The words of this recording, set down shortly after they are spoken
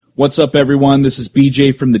What's up, everyone? This is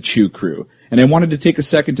BJ from the Chew Crew, and I wanted to take a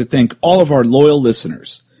second to thank all of our loyal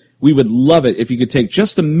listeners. We would love it if you could take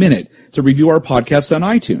just a minute to review our podcast on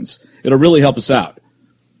iTunes. It'll really help us out.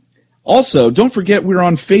 Also, don't forget we're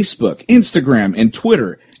on Facebook, Instagram, and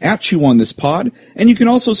Twitter at Chew on This Pod, and you can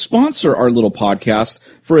also sponsor our little podcast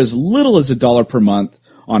for as little as $1 per month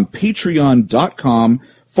on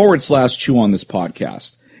patreon.com/Chew on This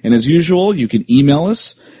Podcast. And as usual, you can email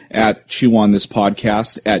us at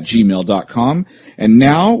chewonThisPodcast@gmail.com. And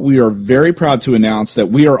now we are very proud to announce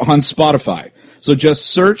that we are on Spotify. So just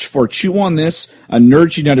search for Chew on This, a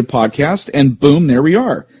Nerds United podcast, and boom, there we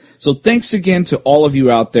are. So thanks again to all of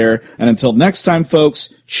you out there, and until next time,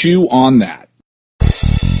 folks, chew on that.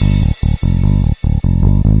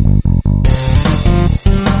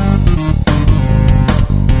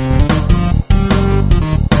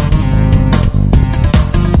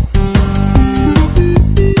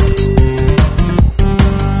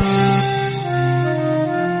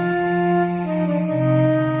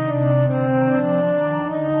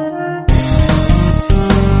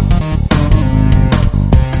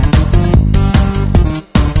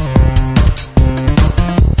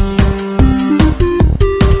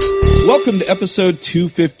 Welcome to episode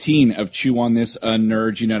 215 of Chew on This, a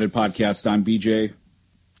Nerds United podcast. I'm BJ.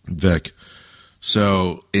 Vic.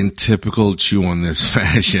 So, in typical Chew on This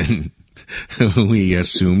fashion, we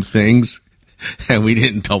assumed things and we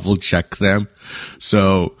didn't double check them.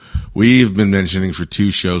 So, we've been mentioning for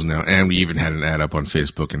 2 shows now, and we even had an ad up on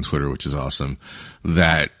Facebook and Twitter, which is awesome,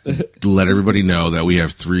 that let everybody know that we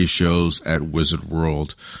have 3 shows at Wizard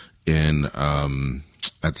World in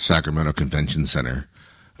at the Sacramento Convention Center.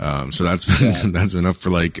 So that's been up for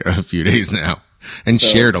like a few days now, and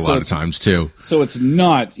shared a lot of times too. So it's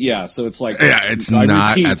not, so it's like, it's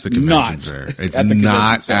not at the convention center. It's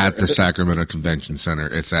not at the Sacramento Convention Center.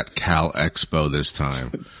 It's at Cal Expo this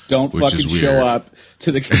time. Don't fucking show up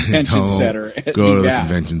to the convention center. Go to the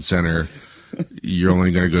convention center. You're only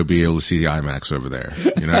going to go be able to see the IMAX over there.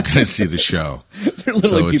 You're not going to see the show. There are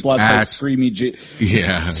literally people outside screaming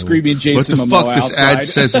screaming Jason Momoa What the fuck? outside. This ad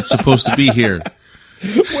says it's supposed to be here.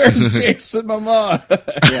 Where's Jason Momoa?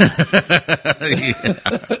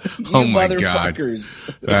 Oh my god,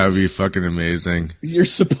 that would be fucking amazing. You're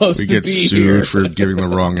supposed to be here. We get sued for giving the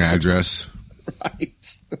wrong address.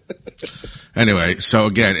 Right. Anyway, so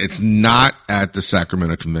again, it's not at the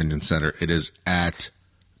Sacramento Convention Center. It is at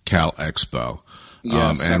Cal Expo.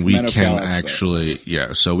 And we can actually,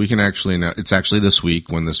 so we can actually now, it's actually this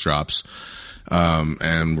week when this drops.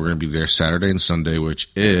 And we're going to be there Saturday and Sunday, which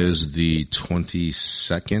is the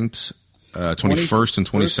 21st and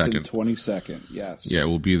 22nd. 22nd, yes. Yeah,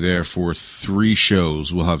 we'll be there for 3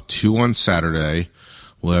 shows. We'll have 2 on Saturday.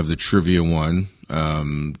 We'll have the trivia one,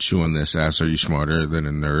 Chew on This, Ass Are You Smarter Than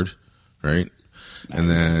a Nerd, right? Nice.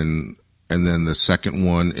 And then the second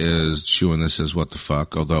one is Chew on This Is What the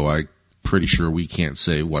Fuck, although I'm pretty sure we can't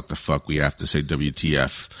say what the fuck. We have to say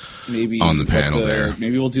WTF on the panel there.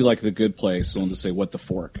 Maybe we'll do like The Good Place and we'll just say what the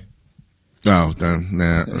fork. Oh,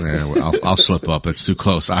 nah, I'll slip up. It's too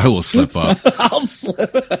close. I will slip up. I'll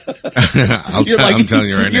slip. I'm telling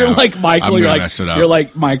you right now. You're like Michael. I'm gonna mess it up. You're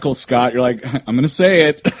like Michael Scott. You're like, I'm going to say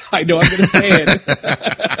it. I know I'm going to say it.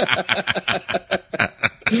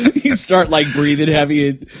 You start like breathing heavy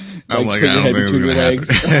and I'm like, I don't think it's going to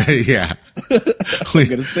happen. Yeah. I'm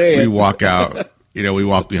going to say it. We walk out, we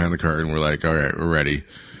walk behind the curtain. We're like, all right, we're ready.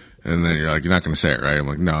 And then you're like, you're not going to say it, right? I'm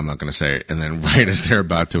like, no, I'm not going to say it. And then right as they're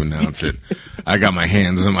about to announce it, I got my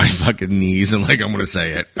hands on my fucking knees and like, I'm going to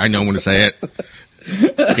say it. I know I'm going to say it.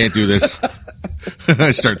 Can't do this.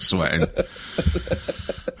 I start sweating.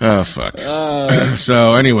 Oh, fuck.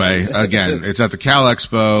 So anyway, again, it's at the Cal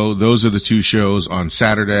Expo. Those are the 2 shows on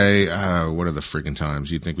Saturday. What are the freaking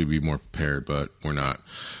times? You'd think we'd be more prepared, but we're not.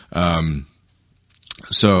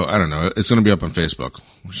 So I don't know. It's going to be up on Facebook.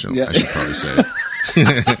 I should probably say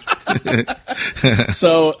it.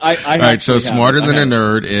 So all right. So Smarter Than a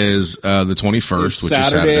Nerd is the 21st, which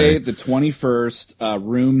Saturday, is Saturday, the 21st,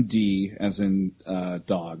 room D, as in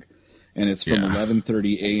dog, and it's from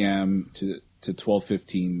 11:30 a.m. to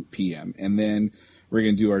 12:15 p.m. And then we're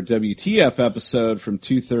going to do our WTF episode from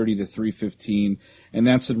 2:30 to 3:15, and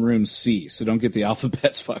that's in room C. So don't get the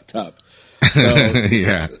alphabets fucked up. So,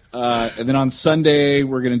 and then on Sunday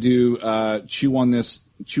we're going to do Chew on This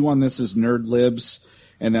is Nerd Libs,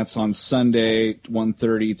 and that's on Sunday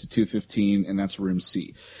 1:30 to 2:15, and that's room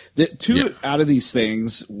C. The 2 out of these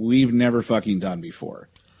things we've never fucking done before,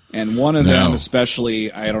 and one of them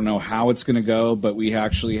especially, I don't know how it's going to go, but we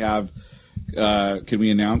actually have. Can we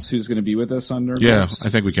announce who's going to be with us on Nerd Libs? I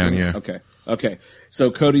think we can. Yeah. Okay. Okay.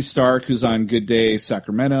 So Cody Stark, who's on Good Day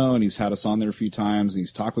Sacramento, and he's had us on there a few times, and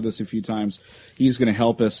he's talked with us a few times. He's going to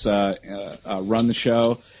help us run the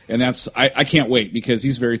show, and I can't wait because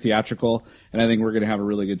he's very theatrical, and I think we're going to have a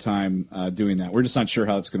really good time doing that. We're just not sure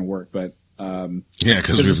how it's going to work, but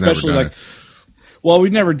because we've never done it. Well,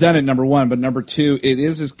 we've never done it, number one, but number two, it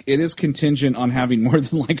is contingent on having more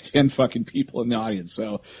than like 10 fucking people in the audience.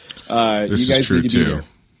 So this you guys is true need to be too. there.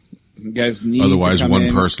 You guys need Otherwise, to come one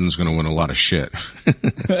in. person's going to win a lot of shit.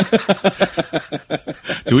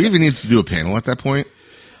 Do we even need to do a panel at that point?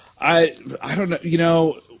 I don't know. You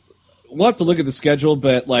know, we'll have to look at the schedule,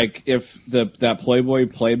 but like if that Playboy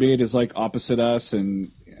Playmate is like opposite us,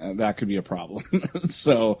 and that could be a problem.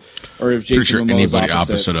 So, or if Jason Pretty sure Momoa is anybody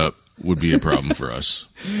opposite up would be a problem for us.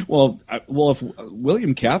 Well, if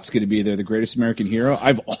William Katt's going to be there, the greatest American hero,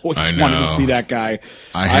 I've always wanted to see that guy.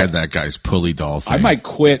 I had that guy's pulley doll thing. I might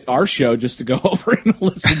quit our show just to go over and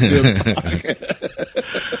listen to him talk.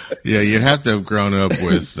 Yeah, you'd have to have grown up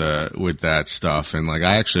with that stuff. And like,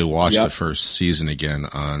 I actually watched the first season again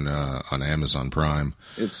on Amazon Prime.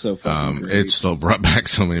 It's so fucking great. It still brought back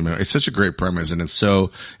so many memories. It's such a great premise, and it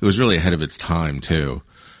was really ahead of its time too.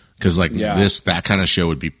 Because that kind of show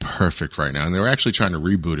would be perfect right now, and they were actually trying to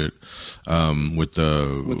reboot it with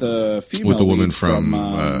the woman from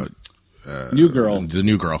New Girl, the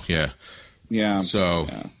New Girl, yeah. So,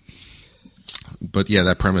 but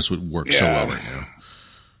that premise would work so well right now.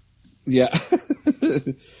 Yeah.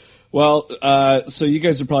 Well, so you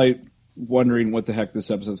guys are probably wondering what the heck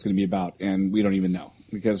this episode is going to be about, and we don't even know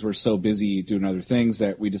because we're so busy doing other things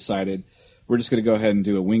that we decided. We're just going to go ahead and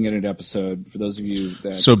do a wing it episode for those of you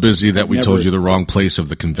that so busy that we told you the wrong place of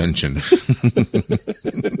the convention.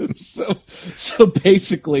 So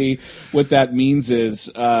basically, what that means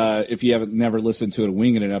is, if you haven't never listened to a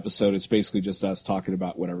wing it episode, it's basically just us talking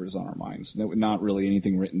about whatever is on our minds. Not really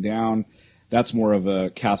anything written down. That's more of a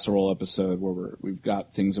casserole episode where we've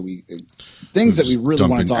got things that we really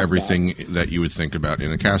want to talk everything about. That you would think about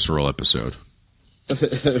in a casserole episode.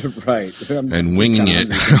 Right. And winging it.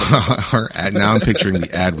 Now I'm picturing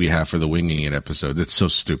the ad we have for the winging it episodes. It's so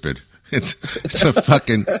stupid. It's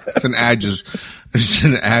an ad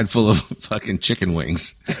full of fucking chicken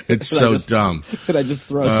wings. It's so dumb. Could I just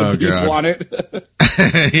throw some people on it?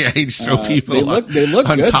 Yeah, you just throw people they look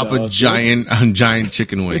on good, top though. of giant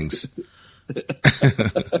chicken wings.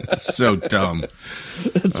 So dumb.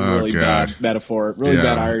 It's a really bad metaphor. Really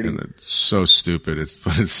bad irony. And it's so stupid. It's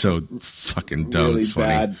so fucking dumb. Really it's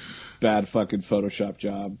funny. Bad fucking Photoshop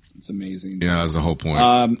job. It's amazing. Yeah, that's the whole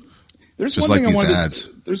point. There's just one like thing these I wanted.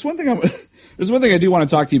 ads. There's one thing I do want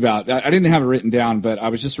to talk to you about. I didn't have it written down, but I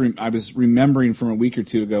was just I was remembering from a week or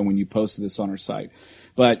two ago when you posted this on our site.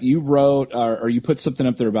 But you wrote or you put something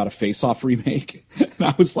up there about a Face Off remake, and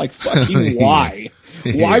I was like, "Fucking why?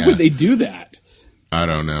 Why would they do that?" I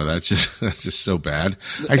don't know. That's just so bad.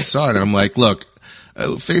 I saw it and I'm like, look,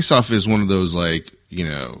 Face Off is one of those like,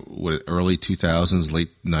 early 2000s, late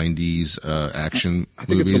 90s action I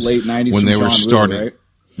think movies. It's the late 90s when from they were John starting. Woo, right?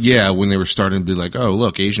 Yeah, when they were starting to be like, oh,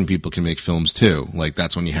 look, Asian people can make films too. Like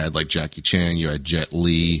that's when you had like Jackie Chan, you had Jet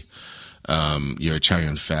Li, you had Chow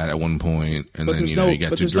Yun-fat at one point, and then you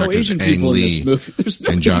got two directors, Ang Lee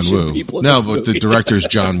and John Woo. The director's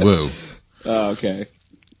John Woo. Oh, okay.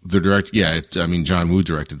 The John Woo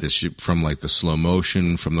directed this from like the slow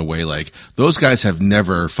motion, from the way like those guys have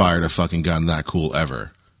never fired a fucking gun that cool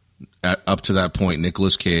ever. Up to that point,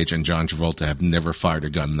 Nicolas Cage and John Travolta have never fired a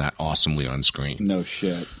gun that awesomely on screen. No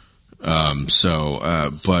shit. But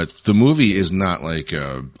the movie is not like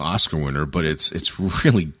a Oscar winner, but it's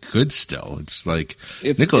really good still. It's like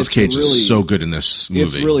Nicolas Cage is so good in this movie.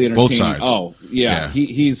 It's really entertaining. Both sides. Oh, yeah.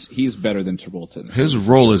 He's better than Travolta. His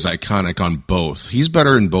role is iconic on both. He's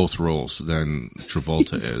better in both roles than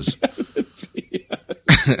Travolta is.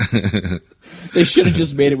 They should have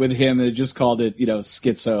just made it with him. They just called it,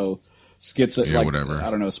 schizo, like, whatever.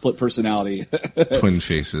 I don't know, split personality. Twin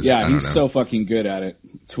faces. Yeah, he's so fucking good at it.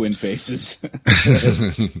 Twin faces.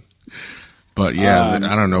 But I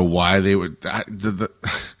don't know why they would.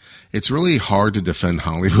 It's really hard to defend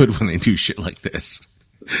Hollywood when they do shit like this.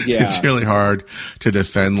 Yeah. It's really hard to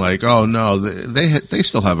defend, like, oh no, they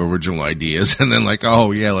still have original ideas, and then like,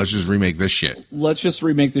 oh yeah, let's just remake this shit. Let's just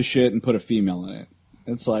remake this shit and put a female in it.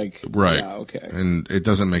 It's like, right, yeah, okay, and it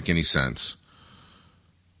doesn't make any sense.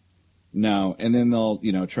 No, and then they'll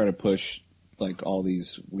try to push like all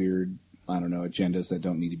these weird, I don't know, agendas that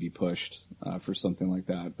don't need to be pushed for something like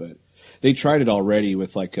that. But they tried it already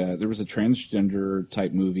with like there was a transgender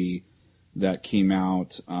type movie that came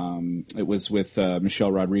out. It was with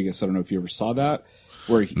Michelle Rodriguez. I don't know if you ever saw that.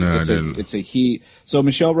 where it's a he. So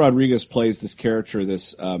Michelle Rodriguez plays this character,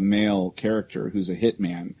 this male character who's a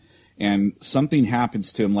hitman, and something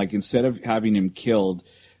happens to him. Like instead of having him killed,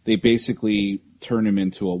 they basically turn him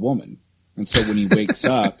into a woman. And so when he wakes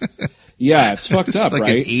up, yeah, it's fucked up, like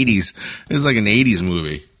right? It's like an 80s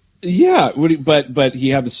movie. Yeah, but he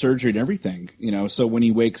had the surgery and everything, So when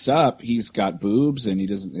he wakes up, he's got boobs and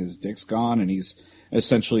his dick's gone, and he's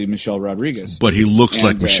essentially Michelle Rodriguez. But he looks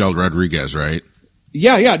like Michelle Rodriguez, right?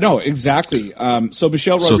 Yeah, no, exactly. So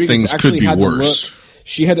Michelle Rodriguez things actually could be had worse. to look.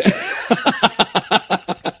 She had.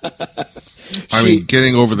 I mean,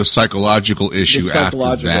 getting over the psychological issue after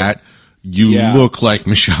that, you look like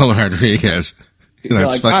Michelle Rodriguez.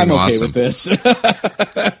 That's fucking I'm okay awesome. with this.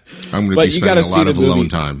 I'm going to be spending a lot of alone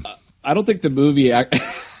time. I don't think the movie. I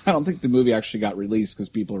don't think the movie actually got released because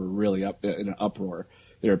people are really up in an uproar.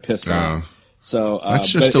 They're pissed off. So that's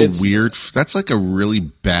just a weird. That's like a really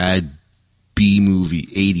bad B movie,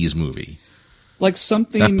 80s movie. Like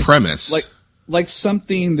something that premise, like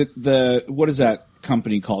something that what is that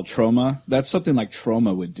company called? Troma. That's something like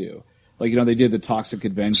Troma would do. Like, they did the Toxic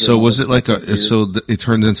Avenger. So was it like it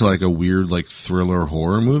turns into like a weird, like thriller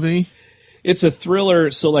horror movie? It's a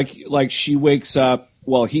thriller. So like she wakes up.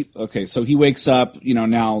 Well, he wakes up,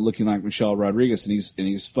 now looking like Michelle Rodriguez, and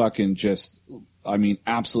he's fucking just,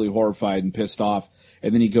 absolutely horrified and pissed off.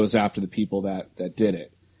 And then he goes after the people that did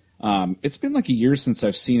it. It's been like a year since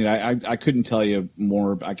I've seen it. I couldn't tell you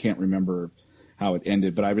more. I can't remember how it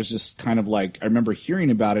ended, but I was just kind of like, I remember hearing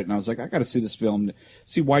about it and I was like, I got to see this film,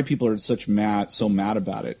 see why people are so mad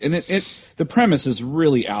about it. And the premise is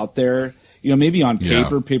really out there. Maybe on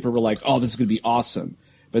paper were like, oh, this is going to be awesome.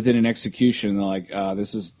 But then in execution, they're like,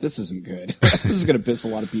 this isn't good. This is going to piss a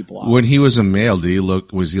lot of people off. When he was a male,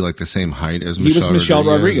 was he like the same height as Michelle Rodriguez? He was Michelle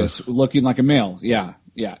Rodriguez, looking like a male. Yeah.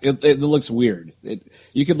 It looks weird.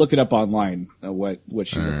 You could look it up online, what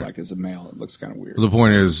she looked like as a male. It looks kind of weird. The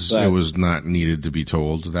point is, it was not needed to be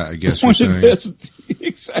told. That I guess you're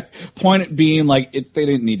saying. Point being, like, they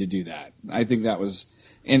didn't need to do that. I think that was,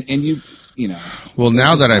 and you. Well,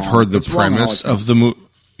 now that I've heard the premise of the movie,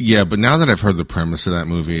 but now that I've heard the premise of that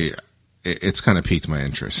movie, it's kind of piqued my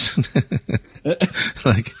interest.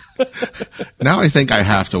 Like, now I think I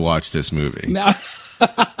have to watch this movie. Now.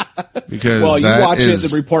 Because you watch it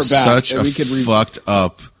and report back. Such a fucked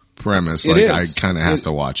up premise. Like, I kind of have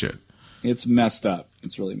to watch it. It's messed up.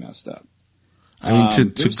 It's really messed up. I mean,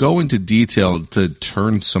 to go into detail to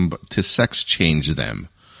to sex change them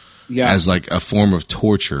as like a form of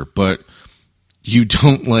torture, but you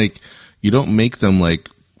don't make them like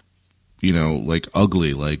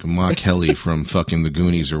ugly, like Ma Kelly from fucking The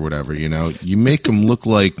Goonies or whatever. You make them look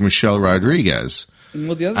like Michelle Rodriguez.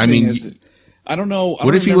 Well, the other thing is, I don't know.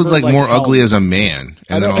 What if he was like more ugly as a man,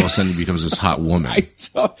 and then all of a sudden he becomes this hot woman?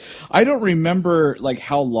 I don't remember like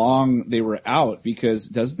how long they were out, because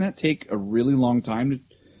doesn't that take a really long time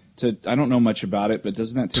to I don't know much about it, but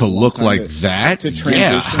doesn't that take to look like that? To transition,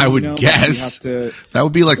 yeah, I would guess that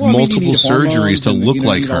would be like multiple surgeries to look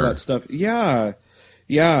like her. All that stuff. Yeah.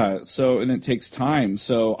 So, and it takes time.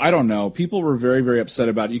 So I don't know. People were very, very upset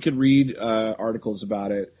about it. You could read articles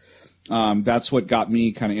about it. That's what got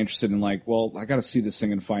me kind of interested in, like, well, I got to see this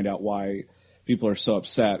thing and find out why people are so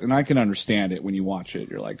upset. And I can understand it when you watch it.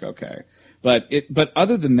 You're like, okay, but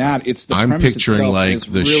other than that, it's the premise itself is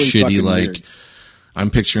really fucking weird. I'm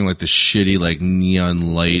picturing like the shitty like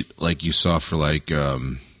neon light like you saw for like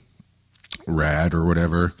Rad or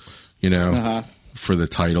whatever, for the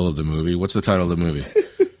title of the movie. What's the title of the movie?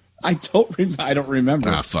 I don't remember.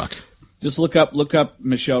 Ah, fuck. Just look up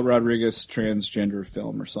Michelle Rodriguez transgender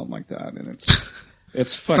film or something like that, and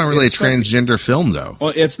it's not really a transgender film though.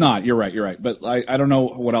 Well, it's not. You're right. But I don't know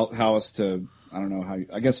what else, how else to. I don't know how.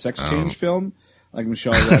 I guess sex change film, like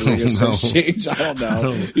Michelle Rodriguez sex change. I don't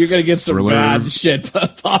know. You're gonna get some bad shit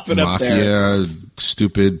popping up there. Mafia,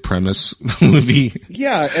 stupid premise movie.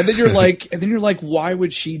 Yeah, and then you're like, why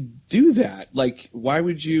would she do that? Like, why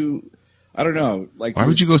would you? I don't know. Like, why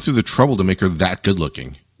would you go through the trouble to make her that good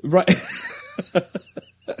looking? Right.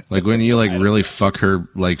 Like, when you like really fuck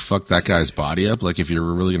that guy's body up, like if you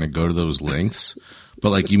were really going to go to those lengths, but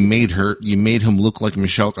like you made him look like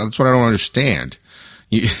Michelle. That's what I don't understand.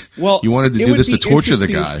 You wanted to do this to torture the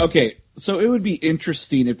guy. Okay. So it would be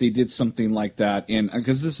interesting if they did something like that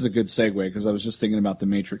because this is a good segue, because I was just thinking about The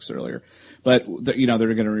Matrix earlier, but they're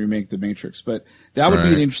going to remake The Matrix, but that would be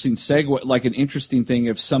an interesting segue, like an interesting thing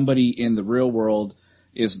if somebody in the real world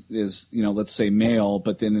is let's say male,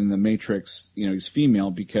 but then in the Matrix, he's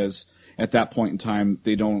female, because at that point in time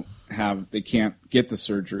they can't get the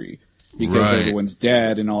surgery because everyone's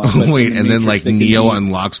dead and all that. Wait, and then like Neo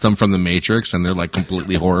unlocks them from the Matrix and they're like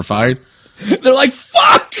completely horrified. They're like,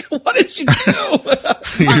 "Fuck! What did you do?"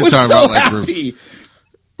 I was so happy.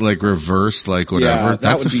 Like reverse, like whatever. Yeah,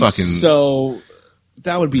 That's a fucking.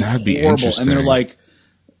 That would be that'd be horrible. interesting. And they're like,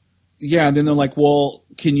 yeah. And then they're like, well,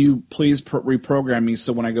 can you please reprogram me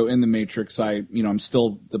so when I go in the Matrix, I'm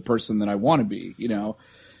still the person that I want to be.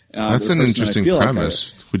 That's an interesting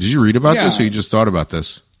premise. Did you read about this, or you just thought about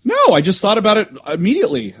this? No, I just thought about it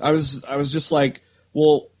immediately. I was just like,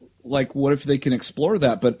 well, like, what if they can explore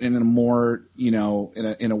that, but in a more, in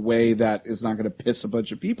a way that is not going to piss a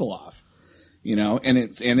bunch of people off. And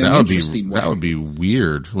it's an interesting way. That would be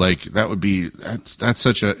weird. Like that's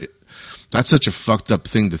such a fucked up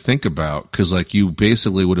thing to think about, because like you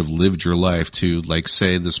basically would have lived your life to, like,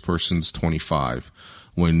 say this person's 25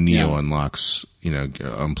 when Neo unlocks,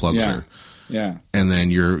 unplugs her. Yeah. And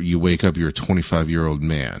then you wake up, you're a 25-year-old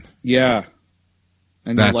man. Yeah.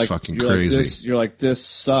 And that's fucking crazy. You're like, this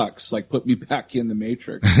sucks. Like, put me back in the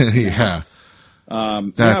Matrix. Yeah.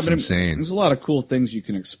 That's insane. There's a lot of cool things you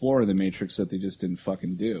can explore in the Matrix that they just didn't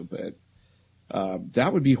fucking do, but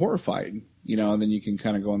that would be horrifying, and then you can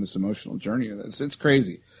kind of go on this emotional journey. It's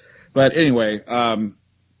crazy. But anyway, the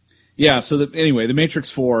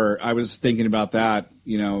Matrix 4, I was thinking about that,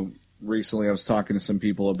 recently. I was talking to some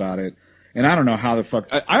people about it, and I don't know how the fuck.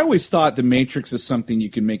 I always thought the Matrix is something you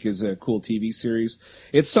can make as a cool TV series.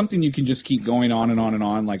 It's something you can just keep going on and on and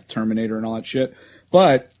on, like Terminator and all that shit.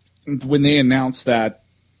 But when they announced that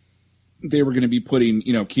they were going to be putting,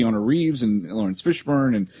 Keanu Reeves and Lawrence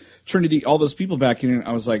Fishburne and Trinity, all those people back in,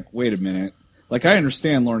 I was like, wait a minute. Like, I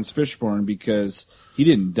understand Lawrence Fishburne because he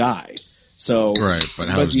didn't die. So, right,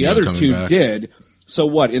 but the other two did. So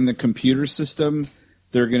what, in the computer system,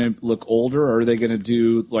 they're going to look older, or are they going to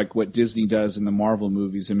do like what Disney does in the Marvel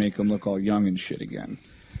movies and make them look all young and shit again?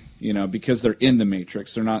 Because they're in the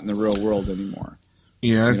Matrix. They're not in the real world anymore.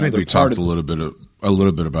 Yeah, I think we talked a little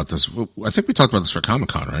bit about this. I think we talked about this for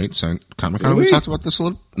Comic-Con, right? So Comic-Con, we talked about this a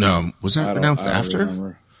little. No, was that announced after?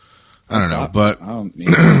 Remember. I don't know, but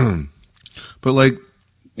but like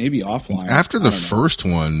maybe offline after the first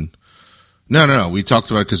one. No. We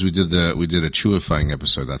talked about it because we did a Chewifying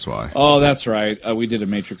episode. That's why. Oh, that's right. We did a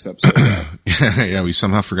Matrix episode. Yeah, we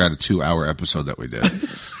somehow forgot a 2-hour episode that we did.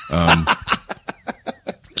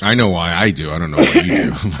 I know why I do. I don't know what you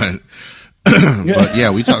do, but. But yeah,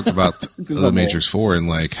 we talked about the Matrix 4 and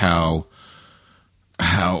like how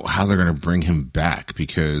they're going to bring him back,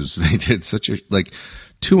 because they did such a, like,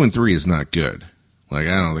 2 and 3 is not good. Like,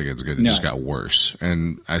 I don't think it's good. It just got worse.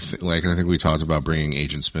 And I think we talked about bringing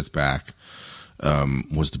Agent Smith back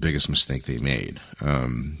was the biggest mistake they made.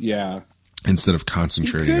 Yeah. Instead of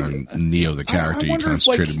concentrating on Neo the character, you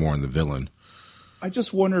concentrated more on the villain. I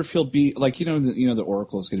just wonder if he'll be like, the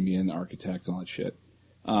Oracle is going to be in the Architect and all that shit.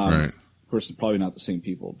 Right. Of course, probably not the same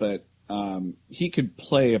people, but he could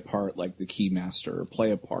play a part like the Keymaster, or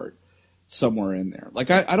play a part somewhere in there. Like,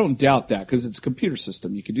 I don't doubt that, because it's a computer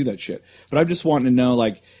system. You can do that shit. But I'm just wanting to know,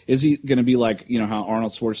 like, is he going to be like, how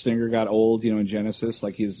Arnold Schwarzenegger got old, in Genesis,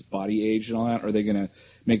 like his body aged and all that? Are they going to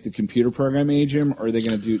make the computer program age him, or are they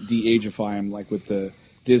going to de-ageify him like with the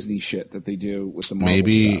Disney shit that they do with the Marvel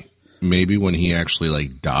stuff? Maybe when he actually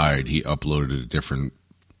like died, he uploaded a different.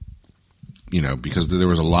 Because there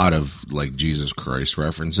was a lot of like Jesus Christ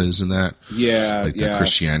references in that. Yeah. Like the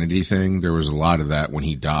Christianity thing. There was a lot of that when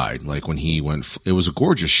he died. Like when he went, it was a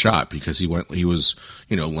gorgeous shot because he was,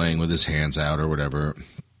 laying with his hands out or whatever.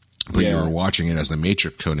 But you were watching it as the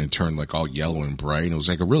Matrix code and turned like all yellow and bright. And it was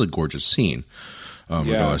like a really gorgeous scene.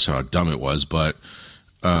 Regardless of how dumb it was. But,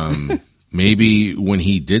 maybe when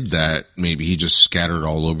he did that, maybe he just scattered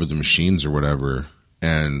all over the machines or whatever.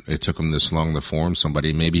 And it took him this long to form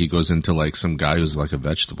somebody. Maybe he goes into like some guy who's like a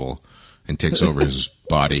vegetable and takes over his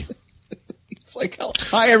body. It's like,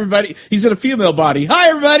 hi everybody. He's in a female body. Hi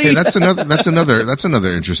everybody. Hey, that's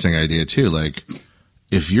another interesting idea too. Like,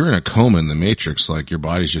 if you're in a coma in the Matrix, like your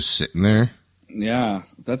body's just sitting there. Yeah,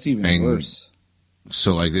 that's even worse.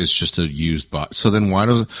 So like it's just a used body. So then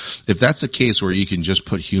if that's the case where you can just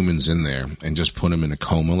put humans in there and just put them in a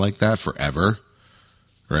coma like that forever.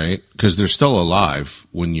 Right? Because they're still alive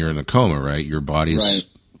when you're in a coma, right? Your body's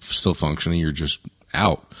still functioning. You're just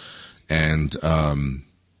out. And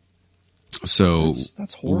so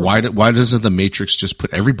that's horrible. Why doesn't the Matrix just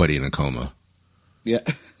put everybody in a coma? Yeah.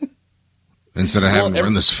 Instead of having to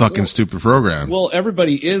run this fucking stupid program. Well,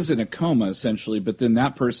 everybody is in a coma, essentially, but then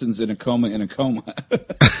that person's in a coma in a coma.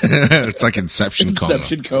 It's like Inception coma.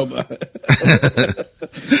 Inception coma.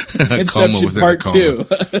 Inception coma Part 2.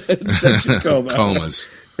 Inception coma. Comas.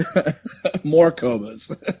 More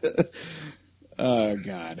comas. Oh,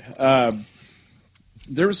 God.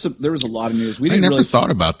 there was a lot of news. We I didn't never really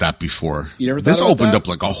thought about that before. You never thought this about opened that? up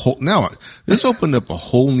like a whole this opened up a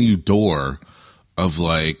whole new door of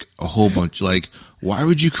like a whole bunch. Like, why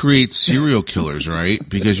would you create serial killers, right?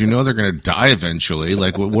 Because you know they're going to die eventually.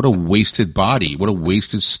 Like, what a wasted body. What a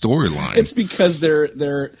wasted storyline. It's because they're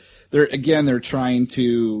trying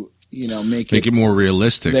to, make it more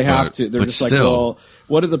realistic. They have to. They're just still, like, well,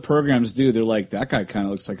 what do the programs do? They're like, that guy kind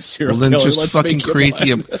of looks like a serial then killer. just Let's fucking make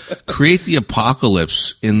him create the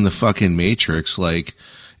apocalypse in the fucking Matrix, like,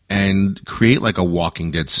 and create like a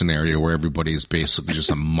Walking Dead scenario where everybody is basically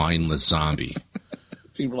just a mindless zombie.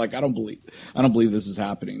 People are like, I don't believe this is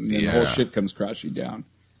happening. And then the whole shit comes crashing down.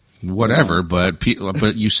 Whatever, but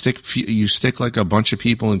you stick like a bunch of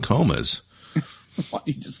people in comas. Why don't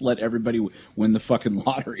you just let everybody win the fucking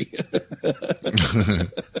lottery?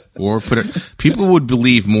 Or people would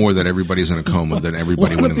believe more that everybody's in a coma than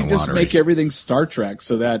everybody winning the lottery. Just make everything Star Trek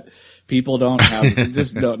so that people don't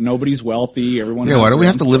have nobody's wealthy. Everyone. Yeah, why do we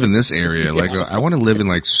have to live in this area? Like, I want to live in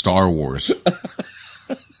like Star Wars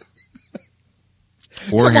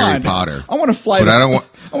or Harry Potter. I want to fly. But I don't want.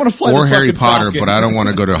 I want to fly. Or the Harry Potter, Falcon. but I don't want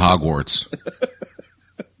to go to Hogwarts.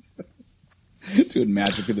 Doing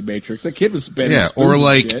magic in the Matrix. That kid was spending. Yeah, or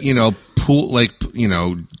like shit.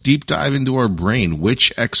 deep dive into our brain.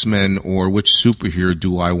 Which X-Men or which superhero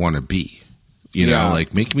do I want to be?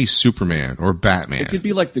 Like make me Superman or Batman. It could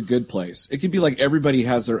be like The Good Place. It could be like everybody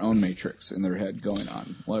has their own Matrix in their head going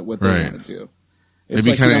on. What they want to do. It'd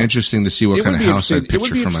be kind of interesting to see what kind of house I'd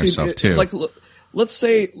picture for myself too. Like, let's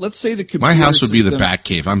say the computer my house would be the system-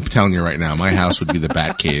 Batcave. I'm telling you right now, my house would be the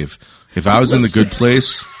Batcave. If I was in the Good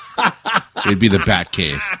Place, it'd be the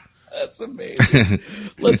Batcave. That's amazing.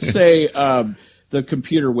 Let's say the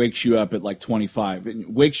computer wakes you up at like 25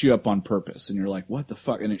 and wakes you up on purpose, and you're like, "What the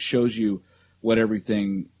fuck?" And it shows you what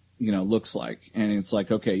everything looks like, and it's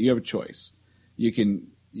like, okay, you have a choice. You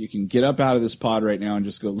can get up out of this pod right now and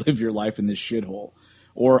just go live your life in this shithole,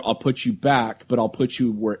 or I'll put you back, but I'll put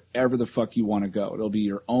you wherever the fuck you want to go. It'll be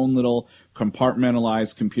your own little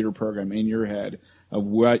compartmentalized computer program in your head of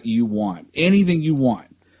what you want, anything you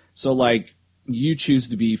want. So like, you choose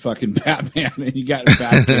to be fucking Batman, and you got a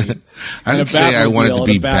Batcave. I didn't say I wanted to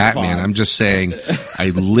be Batman. I'm just saying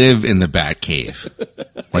I live in the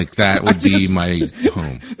Batcave. Like that would be my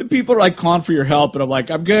home. People are like calling for your help, and I'm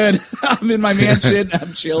like, I'm good. I'm in my mansion.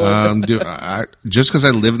 I'm chilling. Just because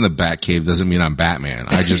I live in the Batcave doesn't mean I'm Batman.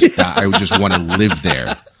 I just want to live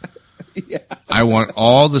there. Yeah. I want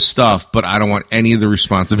all the stuff, but I don't want any of the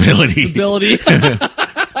responsibility.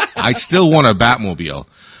 I still want a Batmobile.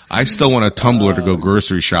 I still want a Tumblr to go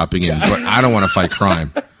grocery shopping in, but I don't want to fight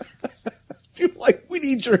crime. You're like, we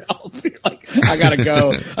need your help. You're like, I gotta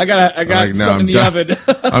go. I got something in the oven.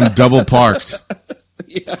 I'm double parked.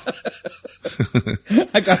 Yeah.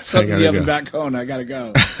 I got something in the oven back home. I gotta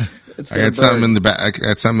go. I got something in the back. I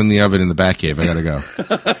got something in the oven in the Batcave. I gotta go.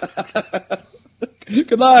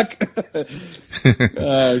 Good luck.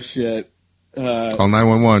 Oh shit. Call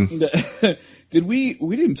 911.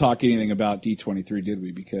 We didn't talk anything about D23, did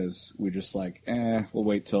we? Because we're just like, we'll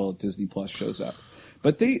wait till Disney Plus shows up.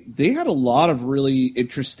 But they had a lot of really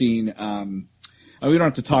interesting, we don't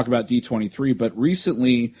have to talk about D23, but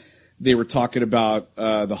recently they were talking about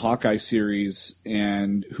the Hawkeye series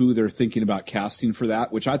and who they're thinking about casting for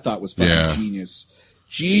that, which I thought was fucking genius.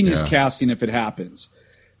 Genius casting if it happens.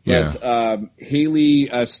 But Haley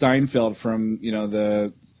Steinfeld from,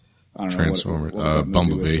 the, I don't know, Transformers,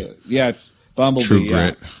 Bumblebee. Bumblebee. True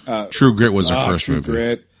Grit. True Grit was her first movie. True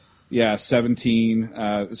Grit. Yeah,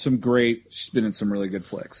 17. Some great. She's been in some really good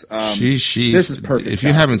flicks. This is perfect. If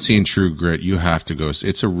you haven't seen True Grit, you have to go.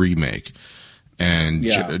 It's a remake, and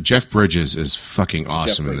Jeff Bridges is fucking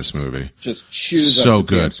awesome in this movie. Just chews so up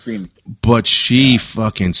the good. Screen. But she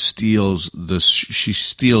fucking steals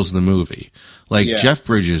the movie. Like Jeff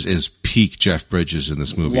Bridges is peak Jeff Bridges in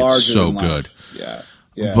this movie. It's so good.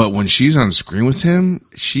 Yeah. But when she's on screen with him,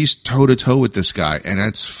 she's toe to toe with this guy, and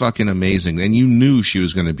that's fucking amazing. And you knew she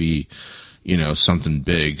was going to be, something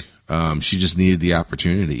big. She just needed the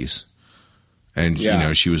opportunities. And,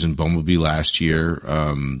 she was in Bumblebee last year,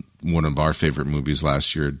 one of our favorite movies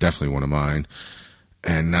last year, definitely one of mine.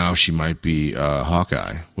 And now she might be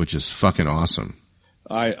Hawkeye, which is fucking awesome.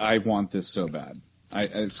 I want this so bad.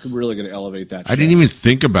 It's really going to elevate that show. I didn't even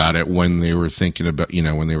think about it when they were thinking about,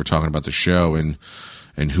 when they were talking about the show and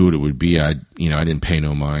who it would be. I didn't pay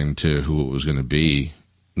no mind to who it was going to be.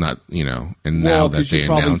 Not, and now that they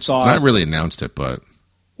announced, not really announced it, but.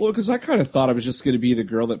 Well, because I kind of thought it was just going to be the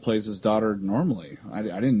girl that plays his daughter normally. I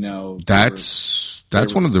didn't know. That's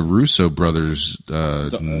one of the Russo brothers'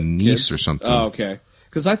 niece kids? or something. Oh, okay.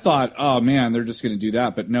 Because I thought, oh man, they're just going to do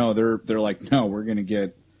that, but no, they're like, no, we're going to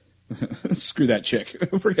get screw that chick.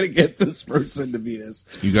 We're going to get this person to be this.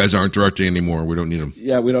 You guys aren't directing anymore. We don't need them.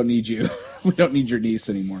 Yeah, we don't need you. We don't need your niece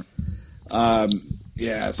anymore.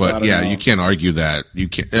 Yeah, so but yeah, you can't argue that. You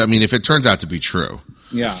can't. I mean, if it turns out to be true,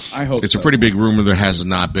 yeah, I hope it's a pretty big rumor. There has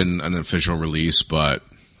not been an official release, but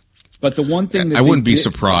the one thing that I wouldn't be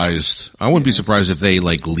surprised. I wouldn't be surprised if they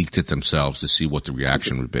like leaked it themselves to see what the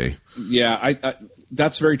reaction would be. Yeah, I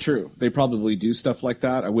that's very true. They probably do stuff like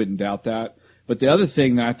that. I wouldn't doubt that. But the other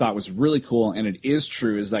thing that I thought was really cool, and it is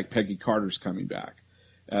true, is that Peggy Carter's coming back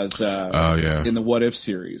as in the What If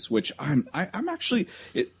series. Which I'm actually.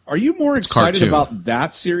 Are you more excited about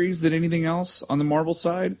that series than anything else on the Marvel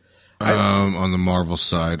side? On the Marvel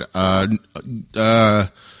side,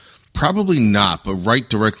 probably not, but right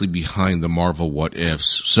directly behind the Marvel What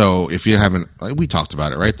Ifs. So if you haven't, we talked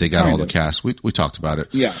about it, right? They got all the cast. We talked about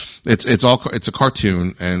it. Yeah, it's a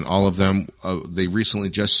cartoon, and all of them. They recently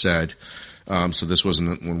just said. So this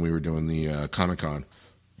wasn't when we were doing the Comic-Con,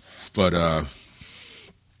 but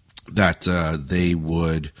that they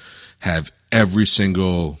would have every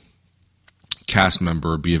single cast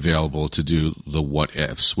member be available to do the What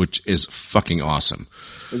Ifs, which is fucking awesome.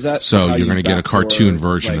 Is that so? You're going to get a cartoon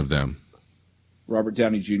version of them. Robert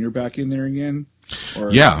Downey Jr. back in there again?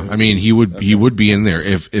 Or yeah, I mean he would be in there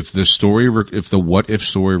if the What If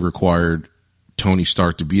story required Tony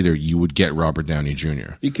Stark to be there, you would get Robert Downey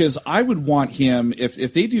Jr. Because I would want him if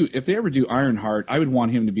they ever do Ironheart, I would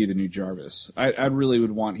want him to be the new Jarvis. I really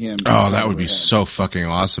would want him. Oh, that would be so fucking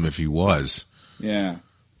awesome if he was. Yeah.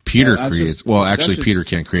 Peter creates. Peter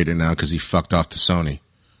can't create it now because he fucked off to Sony.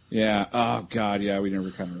 Yeah. Oh God. Yeah. We never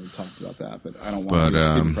kind of really talked about that, but I don't want to. It's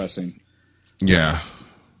too depressing. Yeah.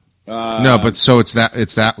 No, but so it's that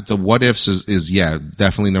the What Ifs is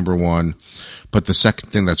definitely number one. But the second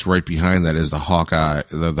thing that's right behind that is the Hawkeye,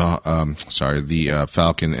 the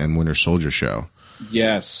Falcon and Winter Soldier show.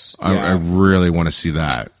 Yes. I really want to see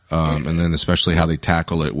that. And then especially how they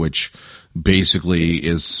tackle it, which basically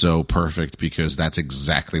is so perfect because that's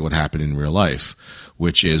exactly what happened in real life,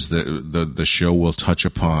 which is the show will touch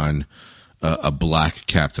upon a black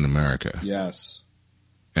Captain America. Yes.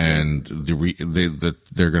 And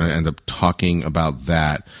they're going to end up talking about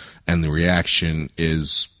that, and the reaction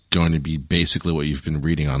is going to be basically what you've been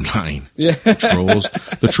reading online. Yeah.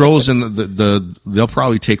 The trolls and they'll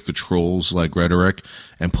probably take the trolls like rhetoric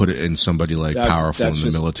and put it in somebody like powerful in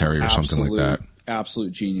the military or something like that.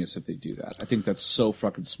 Absolute genius if they do that. I think that's so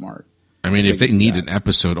fucking smart. I mean, if they need an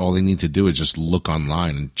episode, all they need to do is just look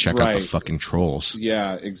online and check out the fucking trolls.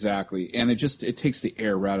 Yeah, exactly. And it takes the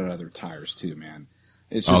air right out of their tires too, man.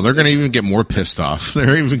 They're going to even get more pissed off.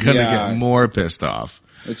 They're even going to get more pissed off.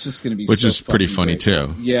 It's just going to be which is pretty funny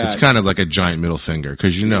too. Yeah. It's kind of like a giant middle finger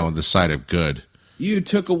because the side of good. You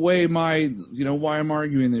took away my, why I'm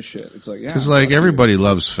arguing this shit. It's like, yeah. Because everybody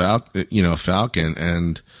loves Falcon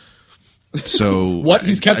and so. What?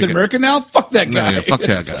 He's Captain America now? Fuck that guy. No, fuck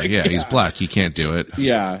that guy. He's black. He can't do it.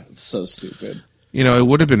 Yeah. It's so stupid. It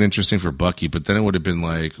would have been interesting for Bucky, but then it would have been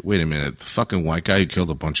like, wait a minute, the fucking white guy who killed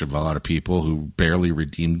a lot of people who barely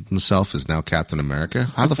redeemed himself is now Captain America?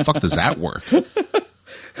 How the fuck does that work?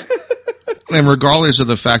 And regardless of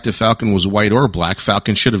the fact if Falcon was white or black,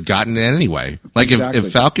 Falcon should have gotten it anyway. Like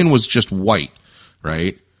if Falcon was just white,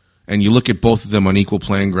 right? And you look at both of them on equal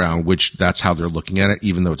playing ground, which that's how they're looking at it,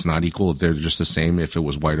 even though it's not equal, they're just the same if it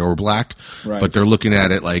was white or black. Right. But they're looking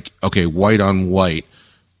at it like, okay, white on white.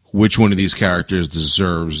 Which one of these characters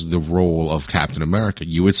deserves the role of Captain America?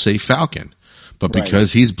 You would say Falcon. But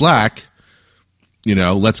because he's black,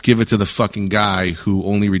 let's give it to the fucking guy who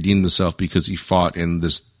only redeemed himself because he fought in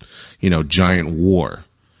this, giant war.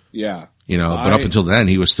 Yeah. But up until then,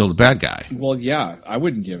 he was still the bad guy. Well, yeah, I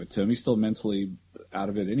wouldn't give it to him. He's still mentally out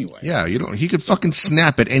of it anyway. Yeah, he could fucking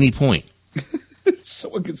snap at any point.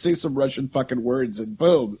 Someone could say some Russian fucking words and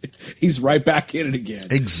boom, he's right back in it again.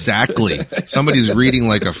 Exactly. Somebody's reading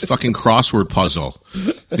like a fucking crossword puzzle.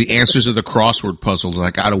 The answers of the crossword puzzle is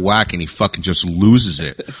like out of whack and he fucking just loses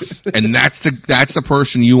it. And that's the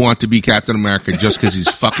person you want to be Captain America just because he's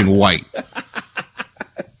fucking white.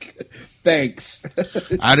 Thanks.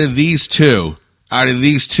 Out of these two,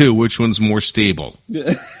 which one's more stable?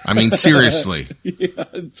 I mean, seriously. Yeah,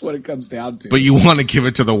 that's what it comes down to. But you want to give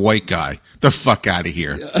it to the white guy. The fuck out of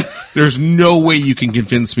here. Yeah. There's no way you can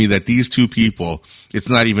convince me that these two people, it's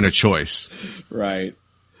not even a choice. Right.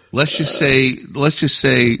 Let's just say,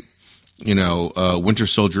 Winter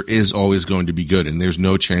Soldier is always going to be good and there's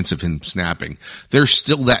no chance of him snapping. There's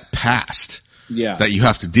still that past. Yeah. That you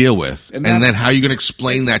have to deal with. And then how are you going to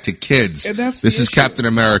explain that to kids? And that's this is Captain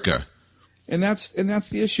America. And that's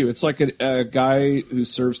the issue. It's like a guy who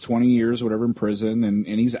serves 20 years, whatever, in prison, and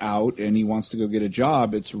he's out and he wants to go get a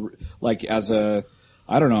job. It's like as a,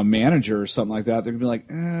 I don't know, a manager or something like that. They're gonna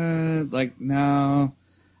be like, no,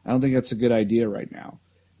 I don't think that's a good idea right now.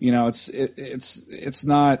 You know, it's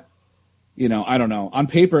not. You know, I don't know. On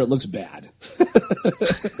paper, it looks bad.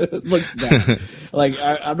 It looks bad. Like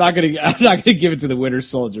I'm not gonna give it to the Winter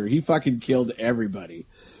Soldier. He fucking killed everybody.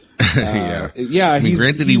 Yeah. I mean,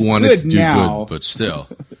 granted, he wanted to do good, but still.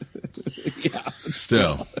 Yeah.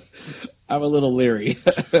 Still. I'm a little leery.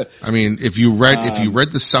 I mean, if you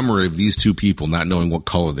read the summary of these two people, not knowing what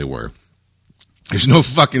color they were, there's no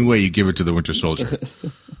fucking way you give it to the Winter Soldier.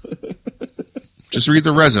 Just read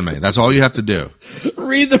the resume. That's all you have to do.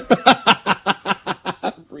 Read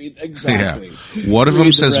exactly. Yeah. One of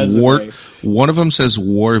them says war. One of them says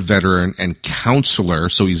war veteran and counselor,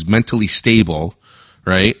 so he's mentally stable,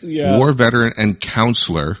 right? Yeah. War veteran and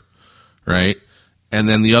counselor, right? And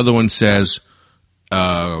then the other one says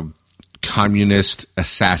communist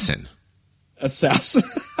assassin. Assassin.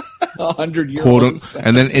 100-year-old assassin.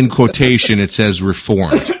 And then in quotation it says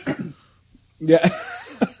reformed. Yeah.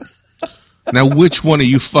 Now, which one are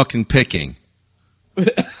you fucking picking?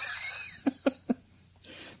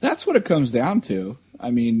 That's what it comes down to.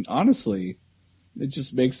 I mean, honestly, it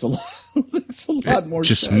just makes a lot more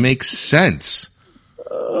sense. It just makes sense.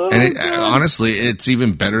 And honestly, it's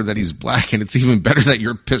even better that he's black, and it's even better that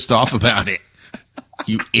you're pissed off about it.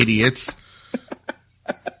 You idiots.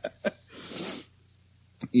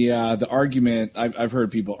 Yeah, the argument, I've heard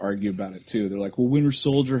people argue about it too. They're like, well, Winter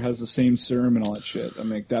Soldier has the same serum and all that shit. I'm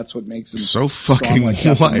like, that's what makes him so fucking strong like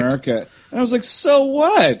Captain what? America. And I was like, so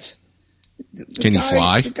what? Can you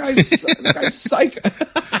fly? The guy's psycho.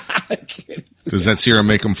 Does that serum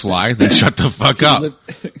make him fly? Then shut the fuck up.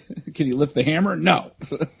 Can he lift the hammer? No.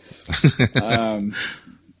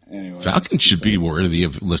 Anyway, Falcon should be worthy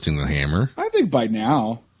of lifting the hammer. I think by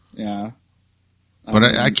now, yeah. But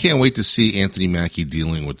I can't wait to see Anthony Mackie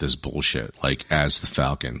dealing with this bullshit, like, as the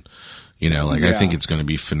Falcon. You know, like, I think it's going to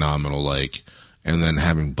be phenomenal, like, and then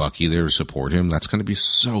having Bucky there to support him, that's going to be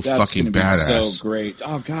so fucking badass. That's so great.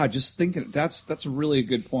 Oh, God, just thinking, that's a really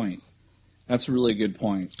good point. That's a really good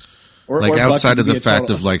point. Or outside of the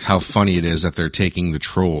fact of, like, how funny it is that they're taking the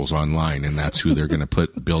trolls online and that's who they're going to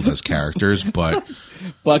build as characters, but...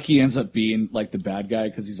 Bucky ends up being, like, the bad guy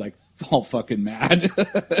because he's, like, all fucking mad.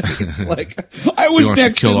 It's like, I was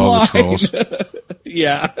next to kill in all line. the trolls.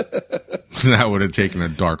 Yeah. That would have taken a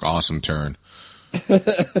dark, awesome turn.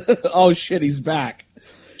 Oh, shit, he's back.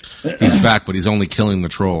 He's back, but he's only killing the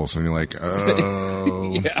trolls. And you're like,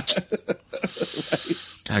 oh. Yeah.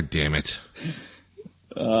 Right. God damn it.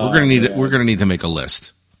 We're gonna need to make a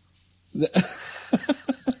list. We're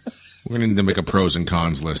gonna need to make a pros and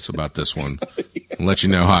cons list about this one and let you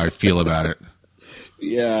know how I feel about it.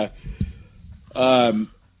 Yeah. Oh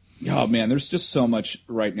man, there's just so much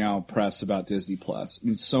right now press about Disney Plus. I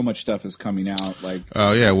mean, so much stuff is coming out. Like,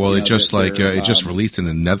 oh yeah, well, it just released in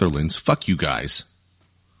the Netherlands. Fuck you guys.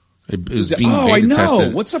 It was being beta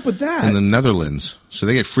tested. What's up with that? In the Netherlands, so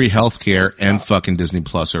they get free healthcare and fucking Disney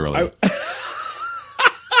Plus early.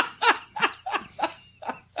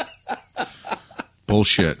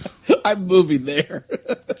 Bullshit. I'm moving there.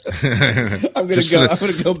 I'm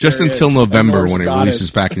gonna go. Just until November when it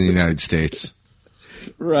releases back in the United States.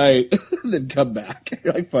 Right. Then come back.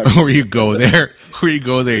 Like, or you go there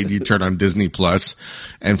and you turn on Disney Plus,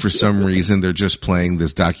 and for some reason they're just playing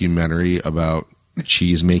this documentary about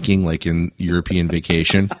cheese making, like in European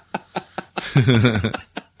Vacation.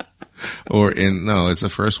 It's the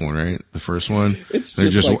first one, right? The first one.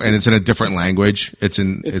 It's in a different language.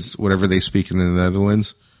 It's whatever they speak in the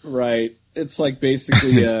Netherlands. Right. It's like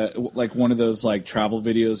basically like one of those like travel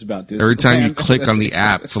videos about Disney. Every time you click on the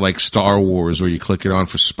app for like Star Wars, or you click it on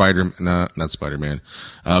for not Spider-Man,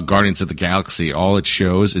 Guardians of the Galaxy, all it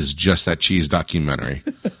shows is just that cheese documentary.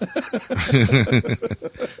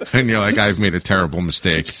 And you're like, I've made a terrible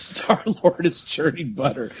mistake. Star-Lord is churning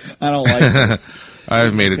butter. I don't like this.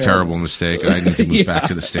 I've made a terrible mistake, and I need to move back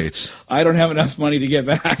to the States. I don't have enough money to get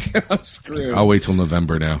back. I'm screwed. I'll wait till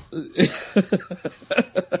November now.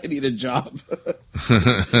 I need a job.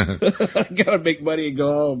 I gotta make money and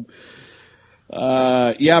go home.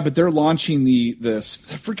 But they're launching the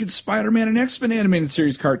freaking Spider-Man and X-Men animated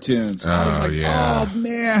series cartoons. I was like, oh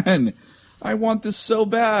man, I want this so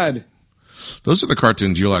bad. Those are the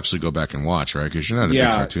cartoons you'll actually go back and watch, right? Because you're not a big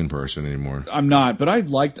cartoon person anymore. I'm not, but I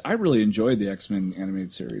really enjoyed the X-Men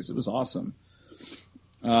animated series. It was awesome.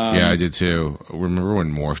 Yeah, I did too. Remember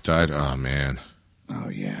when Morph died? Oh man. Oh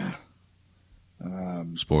yeah.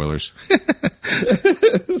 Spoilers.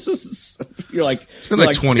 You're like, it's been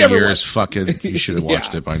like 20 years. Fucking, you should have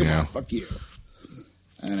watched it by now. Fuck you.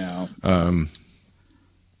 I know.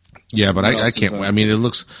 Yeah, but I can't. I mean, it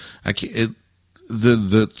looks. I can't.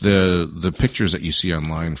 The pictures that you see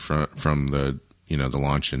online from the the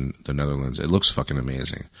launch in the Netherlands, it looks fucking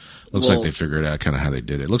amazing. Looks like they figured out kind of how they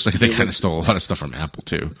did it. Looks like they kind of stole a lot of stuff from Apple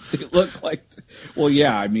too. It looked like, well,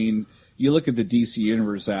 yeah. I mean, you look at the DC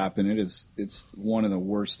Universe app, and it's one of the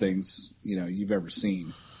worst things you've ever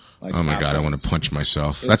seen. Like, oh my God, I want to punch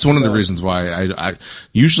myself. That's one of the reasons why I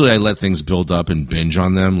usually I let things build up and binge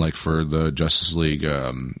on them, like for the Justice League,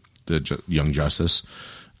 the Young Justice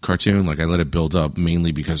cartoon. Like I let it build up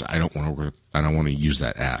mainly because I don't want to use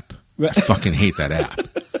that app. I fucking hate that app.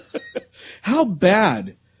 How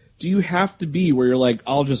bad do you have to be where you're like,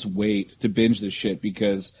 I'll just wait to binge this shit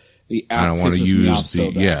because the app I don't want to use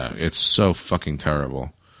so bad. Yeah, it's so fucking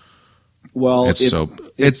terrible. Well,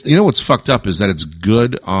 you know what's fucked up is that it's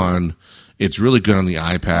really good on the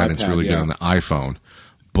iPad, it's really good on the iPhone,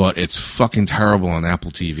 but it's fucking terrible on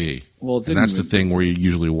Apple TV. Well, and that's the thing where you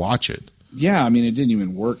usually watch it. Yeah, I mean, it didn't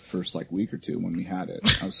even work the first week or two when we had it.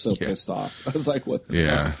 I was so pissed off. I was like, what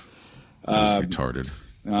the fuck? Retarded.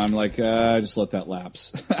 I'm like, just let that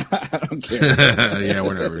lapse. I don't care. Yeah,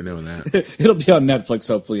 we're never doing that. It'll be on Netflix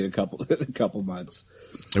hopefully in a couple months.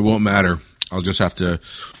 It won't matter. I'll just have to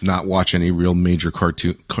not watch any real major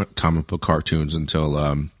comic book cartoons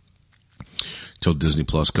until Disney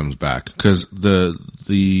Plus comes back. Because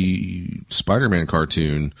the Spider-Man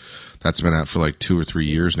cartoon that's been out for like 2 or 3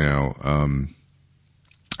 years now.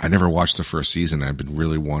 I never watched the first season. I've been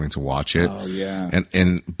really wanting to watch it. Oh yeah.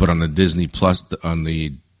 But on the Disney Plus, on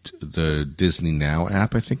the Disney Now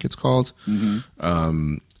app, I think it's called.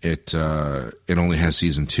 Mm-hmm. It only has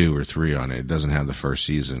season 2 or 3 on it. It doesn't have the first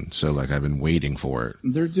season. So like I've been waiting for it.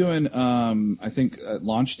 They're doing I think at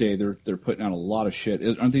launch day they're putting out a lot of shit.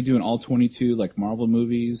 Aren't they doing all 22 like Marvel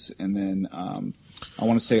movies and then I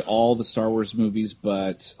want to say all the Star Wars movies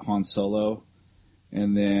but Han Solo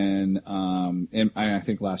and then and I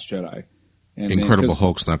think Last Jedi. And Incredible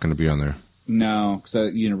Hulk's not going to be on there. No,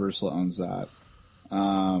 cuz Universal owns that.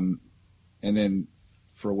 And then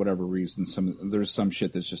for whatever reason, there's some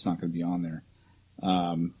shit that's just not going to be on there.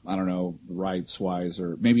 I don't know, rights wise,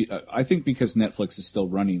 or maybe I think because Netflix is still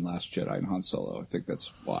running Last Jedi and Han Solo. I think that's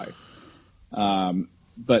why.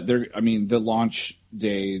 But the launch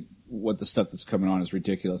day, what the stuff that's coming on is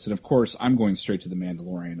ridiculous. And of course, I'm going straight to The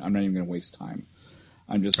Mandalorian. I'm not even going to waste time.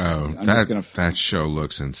 That show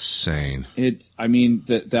looks insane.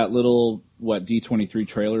 That little D23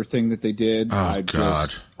 trailer thing that they did. Oh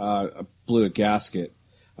God! Blew a gasket.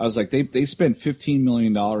 I was like, they spent $15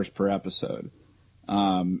 million per episode.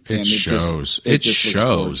 It shows. It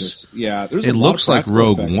shows. Yeah, it looks like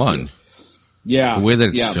Rogue One. Yeah, the way that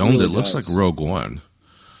it's filmed, really it looks like Rogue One.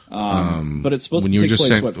 But it's supposed to take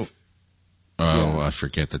place. I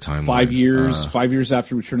forget the timeline. 5 years. 5 years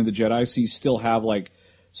after Return of the Jedi, so you still have like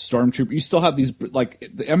stormtrooper. You still have these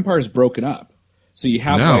the Empire's broken up. So you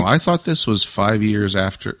have I thought this was 5 years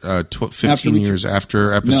after 15 years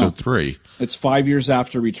after Episode 3. It's 5 years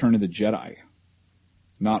after Return of the Jedi,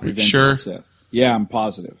 not Revenge of the Sith. Yeah, I'm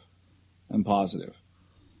positive.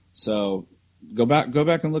 So go back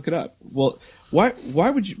and look it up. Well, why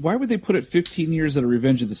would they put it 15 years at a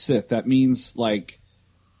Revenge of the Sith? That means like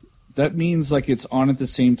it's on at the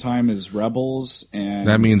same time as Rebels, and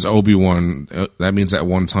that means Obi-Wan. That means at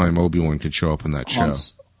one time Obi-Wan could show up in that show.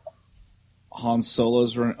 Han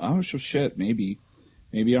Solo's running. Oh shit! Maybe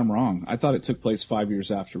I'm wrong. I thought it took place 5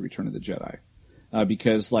 years after Return of the Jedi,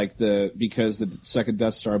 because the second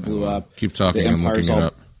Death Star blew up. Keep talking. I'm looking it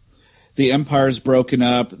up. The Empire's broken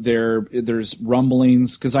up. There's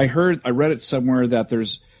rumblings because I read it somewhere that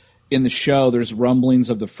there's rumblings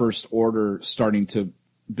of the First Order starting to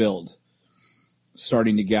build,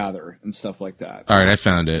 starting to gather and stuff like that. All right, I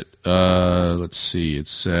found it. Let's see. It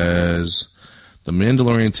says The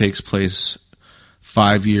Mandalorian takes place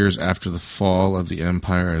 5 years after the fall of the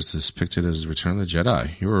Empire as depicted as Return of the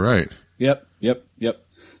Jedi. You were right. Yep.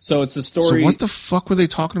 So it's a story. So what the fuck were they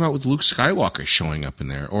talking about with Luke Skywalker showing up in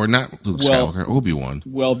there? Or not Luke Skywalker, Obi-Wan.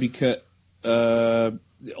 Well, because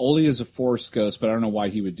Oli is a Force ghost, but I don't know why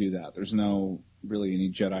he would do that. There's no really any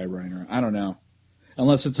Jedi running around. I don't know.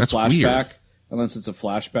 Unless it's a flashback. Weird. Unless it's a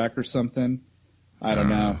flashback or something. I don't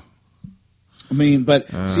know. I mean, but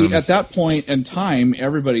see, at that point in time,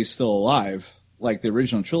 everybody's still alive, like the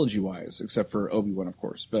original trilogy-wise, except for Obi-Wan, of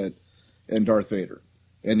course, and Darth Vader,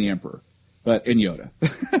 and the Emperor, and Yoda.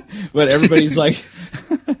 But everybody's like,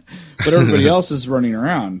 but everybody else is running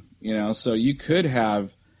around, so you could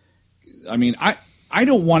have, I I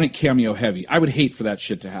don't want it cameo heavy. I would hate for that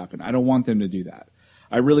shit to happen. I don't want them to do that.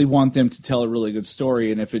 I really want them to tell a really good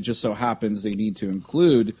story, and if it just so happens they need to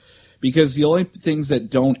include, because the only things that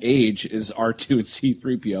don't age is R2 and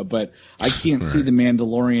C-3PO, but I can't see the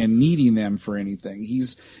Mandalorian needing them for anything.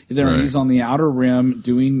 He's on the Outer Rim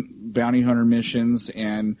doing bounty hunter missions,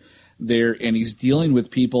 and he's dealing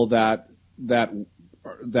with people that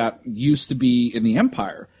used to be in the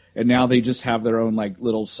Empire. And now they just have their own like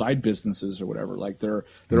little side businesses or whatever, like their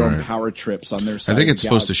own power trips on their side. I think it's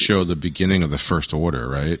supposed to show the beginning of the First Order,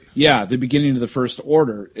 right? Yeah, the beginning of the First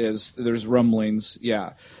Order there's rumblings.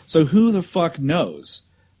 Yeah, so who the fuck knows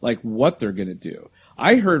like what they're gonna do?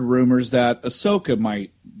 I heard rumors that Ahsoka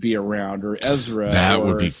might be around or Ezra. That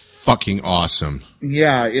would be fucking awesome.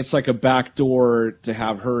 Yeah, it's like a backdoor to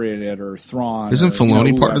have her in it or Thrawn. Isn't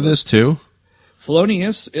Filoni part of this too? Filoni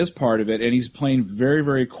is part of it, and he's playing very,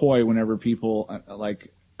 very coy whenever people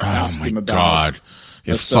ask him about. Oh my god!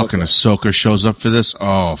 If fucking Ahsoka shows up for this,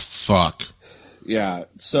 oh fuck. Yeah.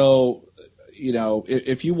 So,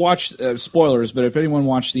 if you watch spoilers, but if anyone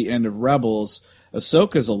watched the end of Rebels,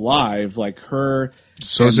 Ahsoka's alive, like her.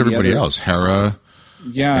 So is everybody else. Hera.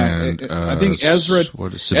 Yeah, and, I think Ezra.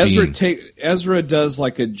 Ezra does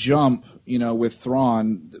like a jump, with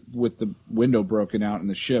Thrawn, with the window broken out in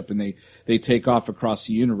the ship, and they take off across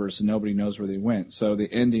the universe, and nobody knows where they went. So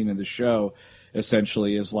the ending of the show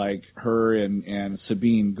essentially is like her and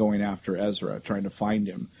Sabine going after Ezra, trying to find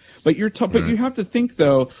him. But but you have to think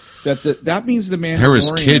though that means the Mandalorian.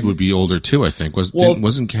 Hera's kid would be older too, I think.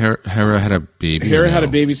 Wasn't Hera had a baby? Hera had a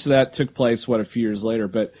baby, so that took place a few years later.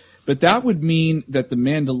 But that would mean that the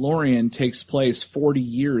Mandalorian takes place 40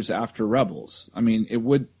 years after Rebels. I mean, it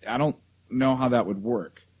would. I don't know how that would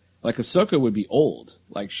work. Like Ahsoka would be old,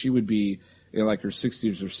 like she would be like her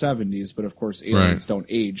 60s or 70s. But of course, aliens don't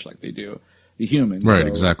age like they do the humans. Right, so,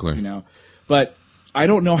 exactly. But I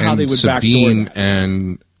don't know how they would backdoor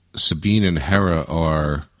that. Sabine and Hera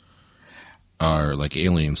are like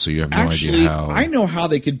aliens, so you have no idea how. I know how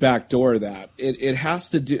they could backdoor that. It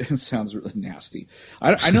has to do. It sounds really nasty.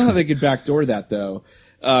 I know how they could backdoor that though.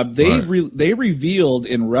 They revealed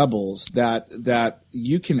in Rebels that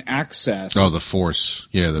you can access the Force,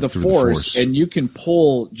 the Force, and you can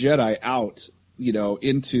pull Jedi out,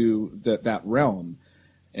 into that realm,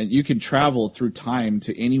 and you can travel through time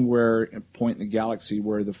to anywhere point in the galaxy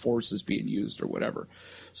where the Force is being used or whatever.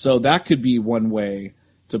 So that could be one way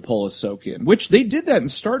to pull Ahsoka in, which they did that in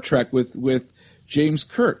Star Trek with James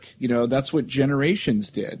Kirk. That's what Generations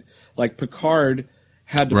did. Like Picard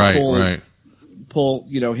had to pull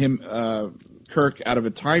him Kirk out of a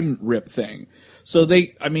time rip thing. So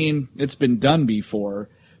it's been done before,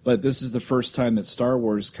 but this is the first time that Star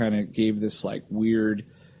Wars kind of gave this like weird,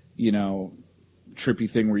 trippy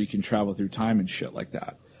thing where you can travel through time and shit like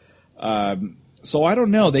that. So I don't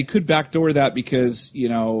know. They could backdoor that because,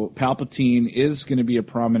 Palpatine is going to be a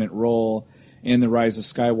prominent role in The Rise of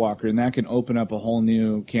Skywalker, and that can open up a whole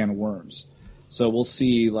new can of worms. So we'll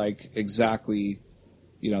see, like, exactly,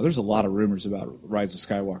 there's a lot of rumors about Rise of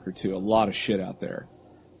Skywalker, too. A lot of shit out there.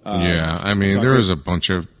 There's a bunch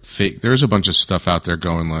of stuff out there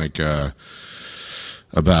going, like,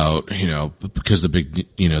 about because the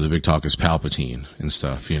big talk is Palpatine and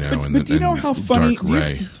stuff, but do you know how funny?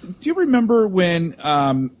 Do you remember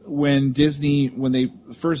when Disney, when they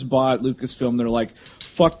first bought Lucasfilm, they're like,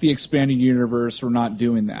 "Fuck the expanded universe, we're not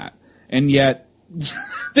doing that," and yet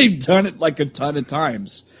they've done it like a ton of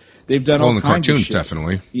times. They've done all in the kinds cartoons, of shit,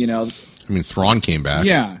 definitely. Thrawn came back.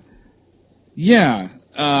 Yeah.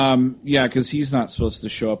 Because he's not supposed to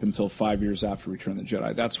show up until 5 years after Return of the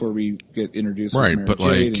Jedi. That's where we get introduced with Mara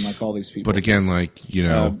Jade and like all these people. But again,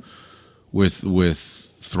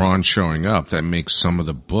 with Thrawn showing up, that makes some of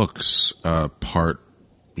the books part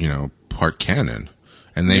canon.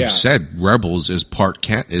 And they've said Rebels is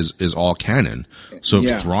is all canon. So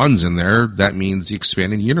if Thrawn's in there, that means the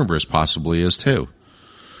expanded universe possibly is too.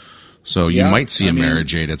 So you might see Mara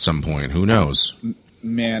Jade at some point. Who knows?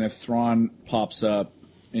 Man, if Thrawn pops up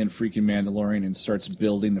in freaking Mandalorian and starts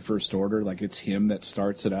building the First Order, like it's him that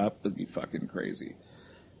starts it up, that'd be fucking crazy.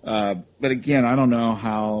 But again, I don't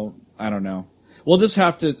know. We'll just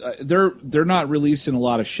have to. They're not releasing a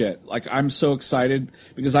lot of shit. Like I'm so excited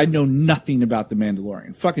because I know nothing about the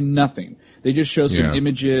Mandalorian. Fucking nothing. They just show some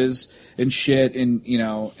images and shit, and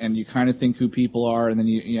and you kind of think who people are, and then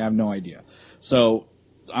you have no idea. So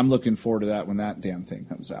I'm looking forward to that when that damn thing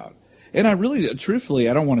comes out. And I really, truthfully,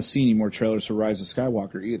 I don't want to see any more trailers for Rise of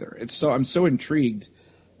Skywalker either. I'm so intrigued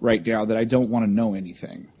right now that I don't want to know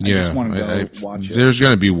anything. I just want to go watch it. There's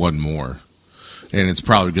going to be one more. And it's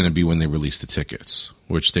probably going to be when they release the tickets,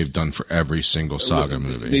 which they've done for every single Saga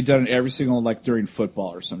movie. They've done it every single, like, during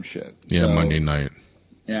football or some shit. Yeah, So, Monday night.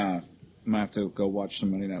 Yeah. I might have to go watch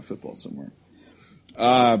some Monday Night Football somewhere.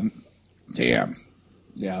 Damn.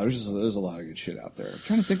 Yeah, there's a lot of good shit out there. I'm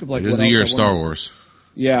trying to think of, like, It is the year of Star Wars.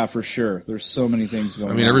 Yeah, for sure. There's so many things going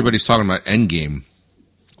on. I mean, everybody's talking about Endgame,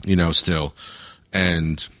 still.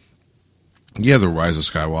 And, yeah, the Rise of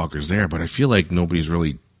Skywalker's there, but I feel like nobody's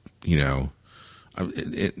really,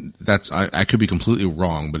 I could be completely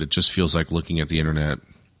wrong, but it just feels like looking at the internet,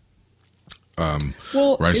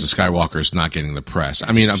 Rise of Skywalker is not getting the press.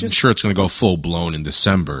 I mean, I'm sure it's going to go full blown in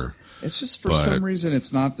December. It's just for some reason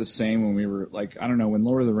it's not the same when we were like, I don't know, when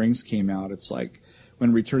Lord of the Rings came out, it's like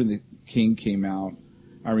when Return of the King came out,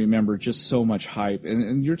 I remember just so much hype.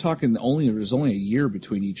 And you're talking there's only a year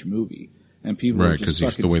between each movie. And people were just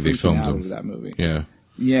fucking the way they filmed out over that movie. Yeah.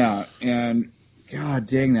 Yeah, and god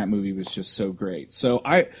dang, that movie was just so great. So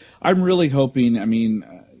I'm really hoping, I mean,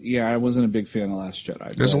 I wasn't a big fan of Last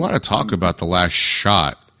Jedi. There's a lot of talk about the last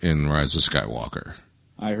shot in Rise of Skywalker.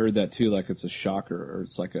 I heard that too, like it's a shocker or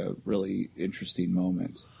it's like a really interesting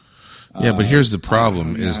moment. Yeah, but here's the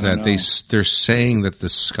problem: is that they're saying that the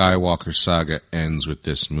Skywalker saga ends with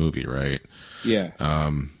this movie, right? Yeah.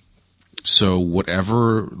 So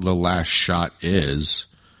whatever the last shot is,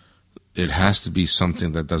 it has to be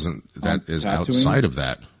something that is outside of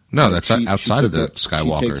that. No, that's outside of the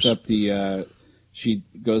Skywalkers. She takes up she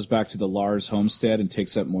goes back to the Lars homestead and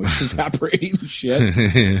takes up moisture evaporating shit.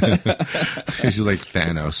 She's like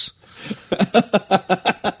Thanos.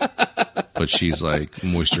 But she's like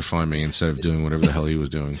moisture farming instead of doing whatever the hell he was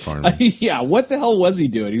doing farming. Yeah, what the hell was he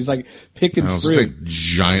doing? He was like picking fruit. Like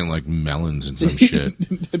giant like melons and some shit.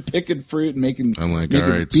 Picking fruit and making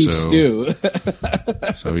beef stew.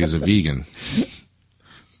 So he's a vegan.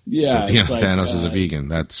 Yeah. So Thanos is a vegan.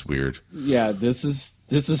 That's weird. Yeah, this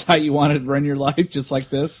is how you want to run your life, just like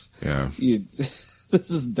this? Yeah. This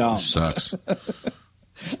is dumb. It sucks.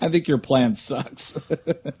 I think your plan sucks.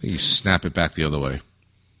 You snap it back the other way.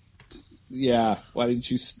 Yeah, why didn't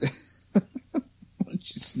you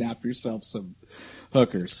snap yourself some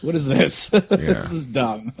hookers? What is this? Yeah. This is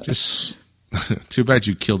dumb. Just too bad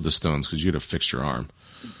you killed the stones because you'd have fixed your arm.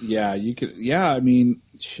 Yeah, you could. Yeah, I mean,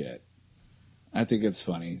 shit. I think it's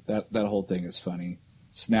funny. That whole thing is funny.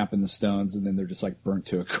 Snapping the stones and then they're just like burnt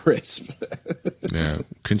to a crisp. Yeah,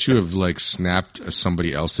 couldn't you have like snapped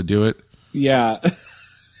somebody else to do it? Yeah.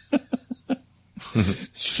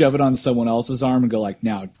 Shove it on someone else's arm and go like,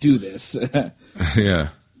 now do this. Yeah.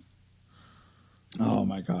 Oh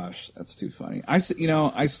my gosh, that's too funny. I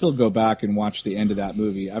still go back and watch the end of that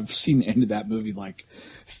movie. I've seen the end of that movie like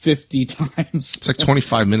 50 times. It's like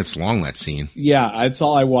 25 minutes long, that scene. Yeah, that's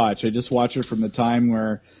all I watch. I just watch it from the time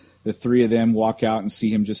where the three of them walk out and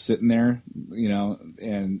see him just sitting there,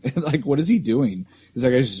 and like, what is he doing? He's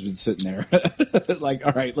like, I've just been sitting there. Like,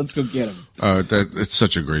 all right, let's go get him. It's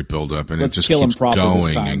such a great build-up, and let's it just kill keeps him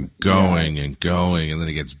going and going and going, and then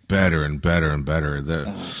it gets better and better and better.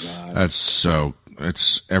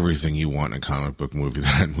 It's everything you want in a comic book movie.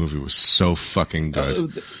 That movie was so fucking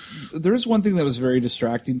good. There's one thing that was very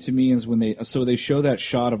distracting to me is when they show that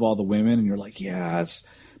shot of all the women, and you're like, yes.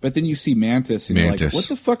 But then you see Mantis, and you're like, what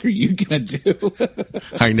the fuck are you going to do?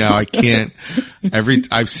 I know, I can't.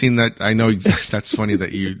 I've seen that. I know that's funny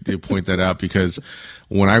that you point that out, because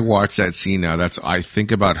when I watch that scene now, I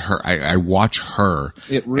think about her. I watch her,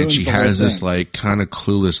 and she has this like kind of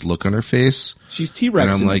clueless look on her face. She's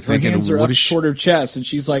T-Rex, and I'm like thinking, hands are up toward her chest, and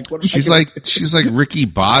she's like, what am she's I like, do? She's like Ricky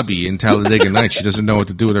Bobby in Talladega Nights. She doesn't know what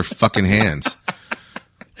to do with her fucking hands.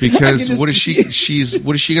 Because what is she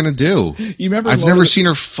gonna do? You remember? I've never seen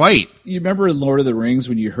her fight. You remember in Lord of the Rings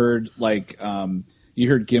when you heard you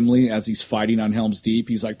heard Gimli as he's fighting on Helm's Deep?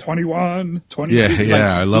 He's like 21, 20. Yeah, yeah, like,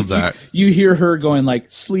 I love that. You hear her going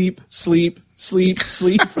like sleep, sleep, sleep,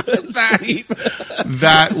 sleep, sleep.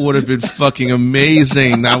 That would have been fucking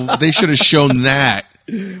amazing. Now they should have shown that.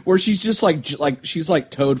 Where she's just like she's like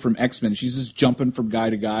Toad from X-Men. She's just jumping from guy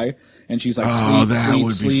to guy, and she's like, sleep, that sleep,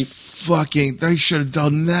 would sleep. Be fucking, they should have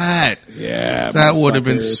done that. Yeah, that would have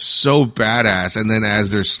been so badass. And then as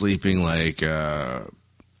they're sleeping, like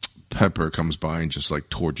Pepper comes by and just like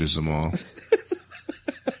torches them all.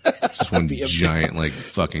 Just one giant like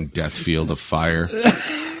fucking death field of fire.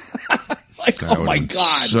 Like, oh my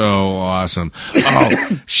god, so awesome.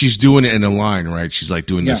 Oh, she's doing it in a line, right? She's like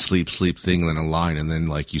doing the sleep thing in a line, and then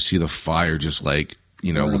like you see the fire just like,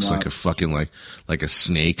 looks like a fucking like a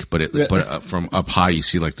snake, but from up high you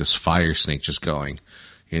see like this fire snake just going,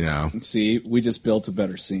 See, we just built a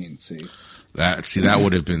better scene. That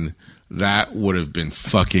would have been That would have been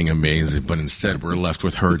fucking amazing, but instead we're left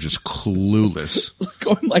with her just clueless.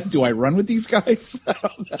 Going like, do I run with these guys? I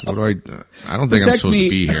don't know. What do I don't think I'm supposed to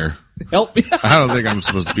be here. Help me. I don't think I'm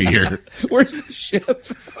supposed to be here. Where's the ship?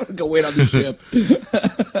 Go wait on the ship.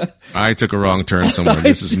 I took a wrong turn somewhere.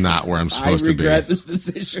 This is not where I'm supposed to be. I regret this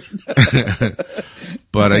decision.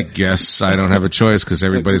 But I guess I don't have a choice because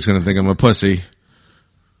everybody's going to think I'm a pussy.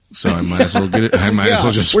 So I might as well get it. I might as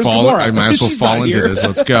well just fall. I might as well fall into this.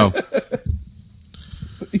 Let's go.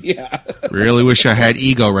 Yeah. Really wish I had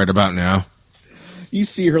ego right about now. You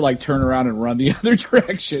see her like turn around and run the other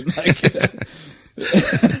direction. Like,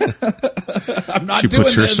 I'm not doing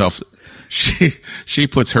puts herself. She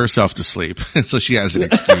puts herself to sleep, so she has an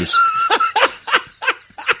excuse.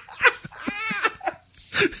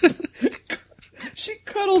 She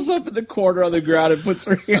cuddles up in the corner on the ground and puts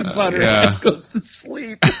her hands on her head and goes to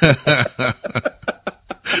sleep.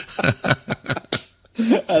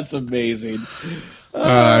 That's amazing.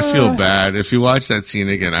 I feel bad. If you watch that scene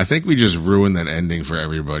again, I think we just ruined that ending for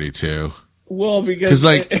everybody too. Well, because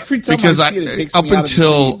like every time I see it takes me out of the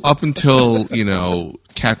scene. Up until you know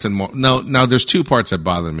Captain now there's two parts that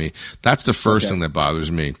bother me. That's the first thing that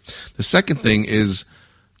bothers me. The second thing is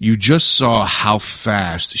you just saw how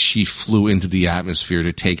fast she flew into the atmosphere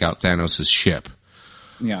to take out Thanos' ship.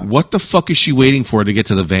 Yeah. What the fuck is she waiting for to get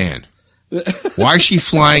to the van? Why is she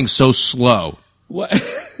flying so slow? What?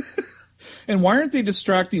 And why aren't they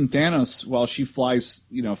distracting Thanos while she flies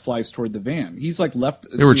toward the van? He's like left.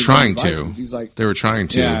 They were trying to. He's like, they were trying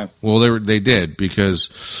to. Yeah. Well, they did because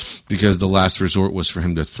the last resort was for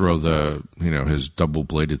him to throw his double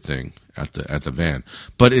bladed thing at the van.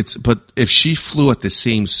 But if she flew at the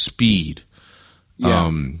same speed,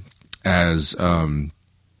 as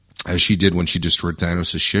she did when she destroyed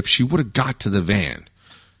Thanos' ship, she would have got to the van,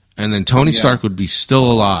 and then Tony Stark would be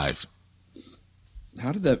still alive.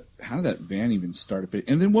 How did that van even start?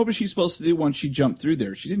 And then what was she supposed to do once she jumped through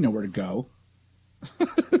there? She didn't know where to go.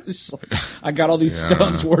 Like, I got all these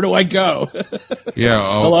stones. Where do I go?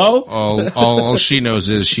 Hello? All she knows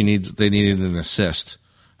is they needed an assist.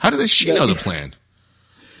 How did she know the plan?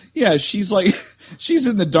 Yeah, she's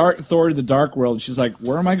in the dark, Thor in the dark world. She's like,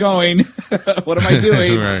 where am I going? What am I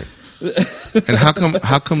doing? Right. And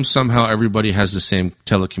how come somehow everybody has the same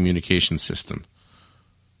telecommunication system?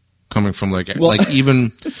 Coming from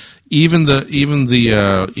even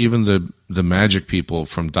the magic people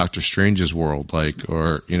from Doctor Strange's world,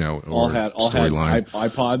 or storyline,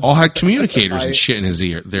 iPods, all had communicators and shit in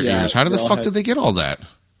their ears. How the fuck did they get all that?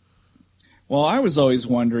 Well, I was always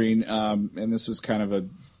wondering, and this was kind of a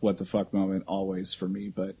what the fuck moment always for me,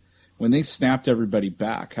 but when they snapped everybody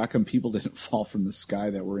back, how come people didn't fall from the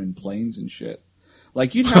sky that were in planes and shit?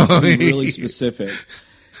 Like, you'd have to be really specific.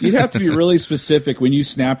 You'd have to be really specific when you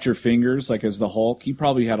snapped your fingers, like as the Hulk. He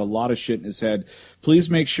probably had a lot of shit in his head. Please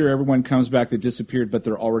make sure everyone comes back that disappeared, but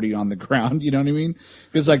they're already on the ground. You know what I mean?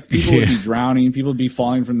 Because like people would be drowning, people would be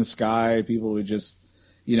falling from the sky, people would just,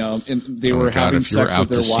 and they were having sex with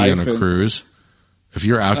their wife. If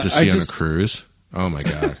you're out to sea on a cruise, oh my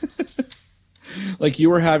god! Like you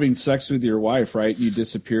were having sex with your wife, right? You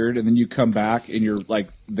disappeared, and then you come back, and you're like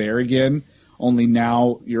there again. Only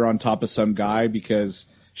now you're on top of some guy because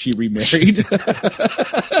she remarried.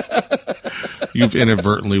 You've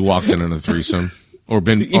inadvertently walked in on a threesome, or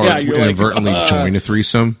inadvertently joined a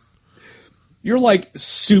threesome. You're like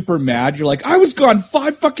super mad. You're like, I was gone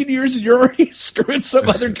 5 fucking years, and you're already screwing some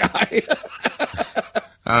other guy.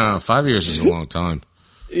 I don't know. 5 years is a long time.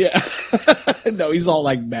 Yeah. No, he's all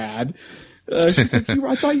like mad. She's like,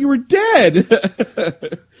 I thought you were dead.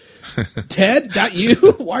 Ted, that you?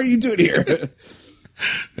 Why are you doing here?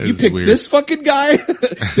 You picked weird. This fucking guy?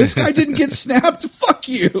 This guy didn't get snapped? Fuck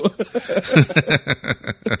you.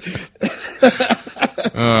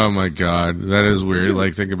 Oh my god. That is weird.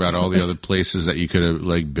 Like, think about all the other places that you could have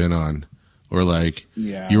like been on. Or like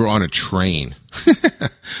you were on a train.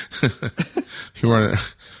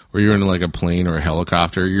 You're in like a plane or a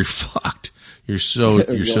helicopter. You're fucked. You're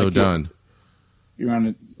so done. You're on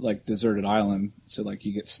a like deserted island, so like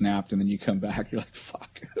you get snapped and then you come back. You're like,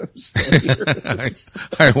 fuck, I'm still here.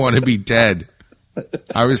 I want to be dead.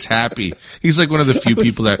 I was happy. He's like one of the few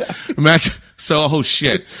people that imagine. So oh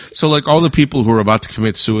shit. So like all the people who are about to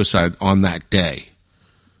commit suicide on that day,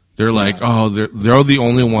 they're like, oh, they're the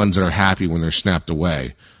only ones that are happy when they're snapped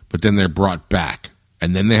away, but then they're brought back,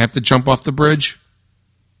 and then they have to jump off the bridge.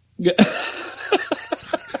 Yeah.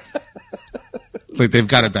 Like they've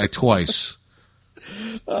got to die twice.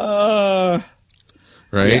 Right?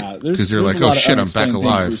 Because they're like, oh shit, I'm back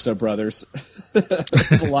alive. Russo brothers.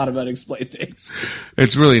 There's a lot of unexplained things.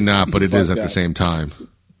 It's really not, but it is at the same time.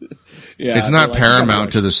 Yeah, it's not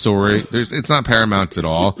paramount to the story. It's not paramount at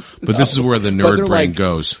all. But this is where the nerd brain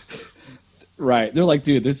goes. Right. They're like,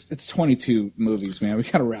 dude, it's 22 movies, man. We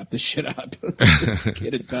got to wrap this shit up. Just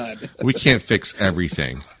get it done. We can't fix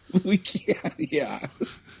everything. We can't. Yeah.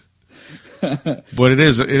 But it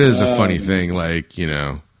is a funny thing, like, you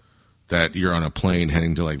know, that you're on a plane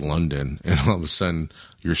heading to like London, and all of a sudden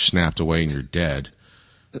you're snapped away and you're dead,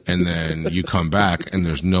 and then you come back and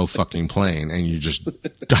there's no fucking plane, and you just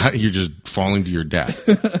die, you're just falling to your death.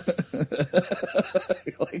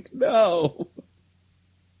 You're like, no.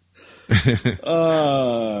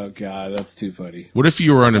 Oh God, that's too funny. What if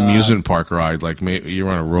you were on an amusement park ride, like you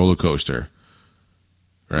were on a roller coaster,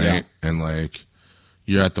 right? Yeah. And like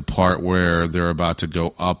you're at the part where they're about to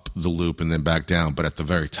go up the loop and then back down, but at the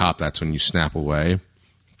very top, that's when you snap away.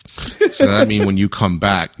 So that means when you come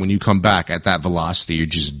back at that velocity, you're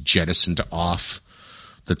just jettisoned off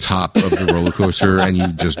the top of the roller coaster and you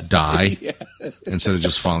just die instead of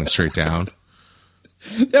just falling straight down.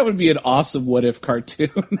 That would be an awesome what if cartoon.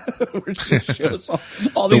 Where it just shows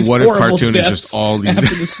all these what horrible if cartoon deaths is just all these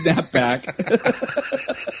after the snapback.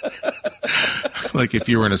 Like if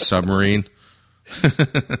you were in a submarine.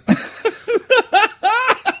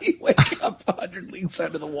 You wake up 100 leagues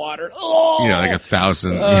under the water. Oh! Yeah, like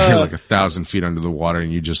 1,000. You're like 1,000 feet under the water,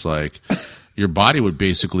 and you just like your body would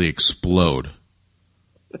basically explode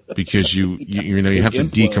because you have to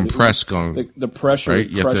decompress. Going the pressure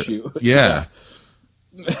right? would crush you. Yeah.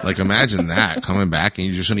 Like imagine that coming back and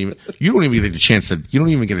you don't even get a chance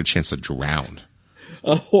to drown.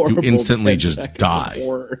 A horrible you instantly just die.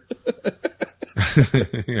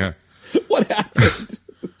 Yeah. What happened?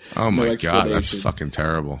 Oh my God, that's fucking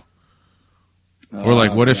terrible. Or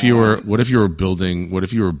like, what if you were building,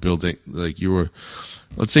 let's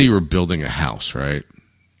say you were building a house, right?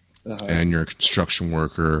 And you're a construction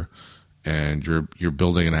worker and you're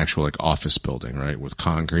building an actual like office building, right? With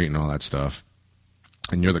concrete and all that stuff.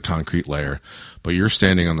 And you're the concrete layer, but you're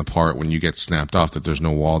standing on the part when you get snapped off that there's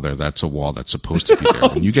no wall there. That's a wall that's supposed to be there.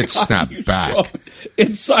 When you get snapped back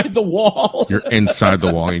inside the wall, you're inside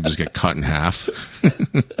the wall and you just get cut in half.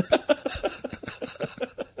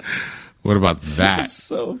 What about that? That's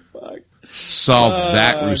so fucked. Solve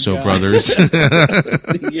that, Russo God. Brothers.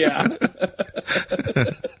 Yeah.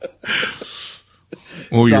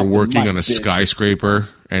 Or you're working on a skyscraper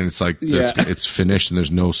and it's like it's finished and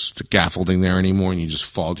there's no scaffolding there anymore and you just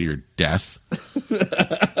fall to your death.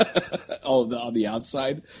 On the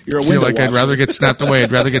outside? You're a window washer. I'd rather get snapped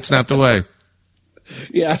away.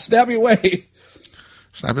 Yeah, snap me away.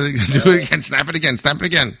 Snap it again. Do it again. Snap it again. Snap it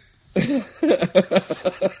again.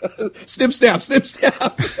 Snip, snap, snip,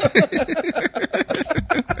 snap.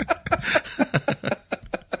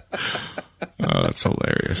 Oh, that's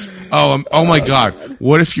hilarious. Oh my God.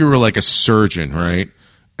 What if you were like a surgeon, right?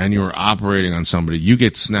 And you were operating on somebody, you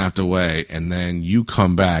get snapped away and then you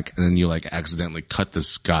come back and then you like accidentally cut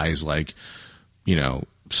this guy's like, you know,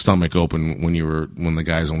 stomach open when the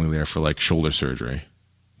guy's only there for like shoulder surgery.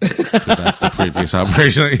 'Cause that's the previous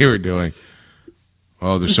operation that you were doing.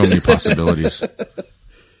 Oh, there's so many possibilities.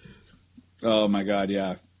 Oh my God.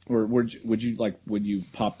 Yeah. Or would you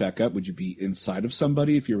pop back up? Would you be inside of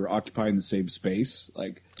somebody if you were occupying the same space?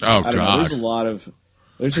 Like, oh I don't God, know,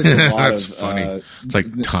 there's just a lot That's of funny. It's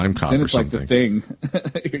like Time Cop or something. Like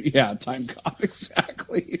the thing. Yeah, Time Cop,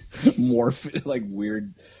 exactly. Like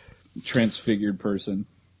weird transfigured person.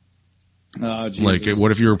 Oh, Jesus. Like,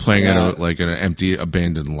 what if you were playing at an empty,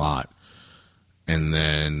 abandoned lot, and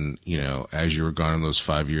then as you were gone in those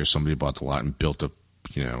 5 years, somebody bought the lot and built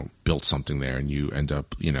something there, and you end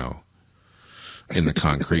up in the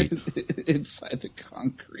concrete. Inside the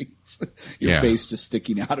concrete. Your face just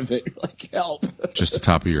sticking out of it. You're like, help. Just the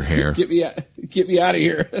top of your hair. Get me out of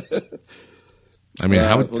here. I mean,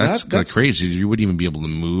 that's kind of crazy. You wouldn't even be able to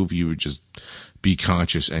move. You would just be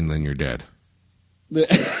conscious and then you're dead.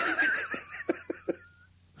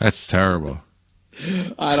 That's terrible.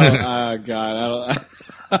 I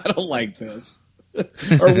don't like this.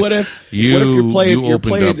 Or what if you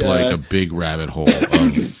opened up like a big rabbit hole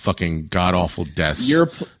of fucking god awful deaths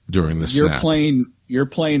during the snap? You're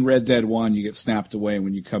playing Red Dead 1, you get snapped away.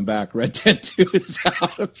 When you come back, Red Dead 2 is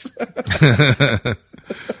out.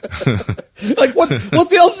 Like what the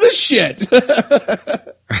hell's this shit?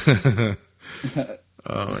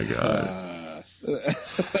 Oh my God.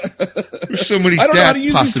 There's so many I don't know how to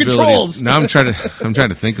use these controls. Now I'm trying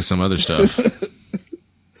to think of some other stuff.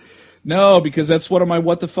 No, because that's one of my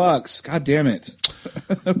what the fucks. God damn it!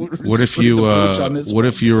 What if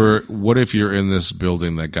you're in this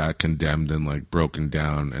building that got condemned and like broken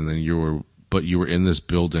down, and then you were in this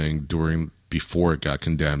building before it got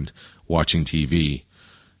condemned, watching TV.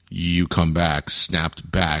 you come back,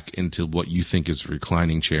 snapped back into what you think is a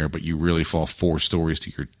reclining chair, but you really fall 4 stories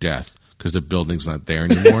to your death because the building's not there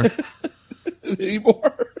anymore.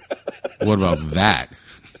 What about that?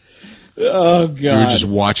 Oh, God. You're just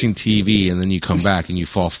watching TV, and then you come back and you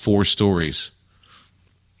fall 4 stories.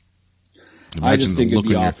 I just think it'd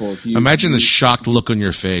be awful if you... Imagine the shocked look on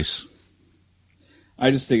your face.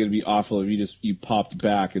 I just think it'd be awful if you popped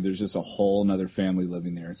back and there's just a whole another family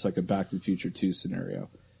living there. It's like a Back to the Future 2 scenario.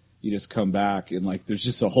 You just come back and like there's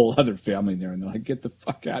just a whole other family in there, and they're like, "Get the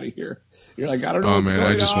fuck out of here!" You're like, "I don't know what's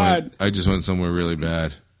going on." I just went somewhere really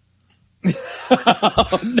bad.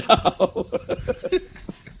 Oh no!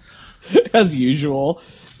 As usual.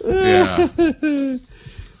 Yeah.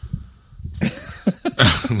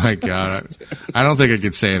 Oh my God! I don't think I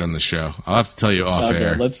could say it on the show. I'll have to tell you off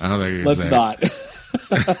air. I don't think I can let's say not. It.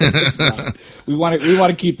 Let's not. We want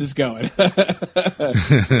to keep this going.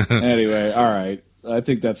 Anyway, all right. I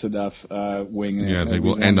think that's enough winging it. Yeah, I think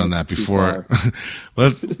we'll end on that before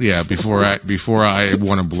before I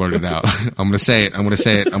want to blurt it out. I'm going to say it. I'm going to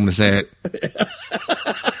say it. I'm going to say it.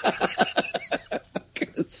 I'm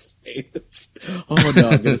going to say it. Oh no,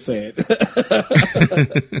 I'm going to say it.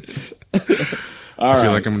 All right. I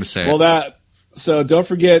feel like I'm going to say it. So don't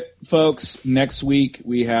forget, folks, next week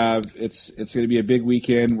we have, it's going to be a big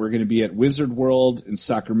weekend. We're going to be at Wizard World in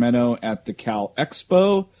Sacramento at the Cal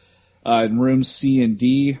Expo in rooms C and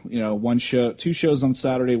D. 2 shows on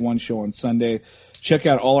Saturday, 1 show on Sunday. Check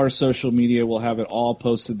out all our social media. We'll have it all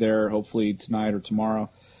posted there, hopefully tonight or tomorrow,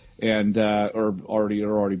 and or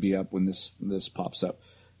already be up when this pops up,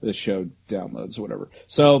 this show downloads or whatever.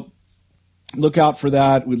 So look out for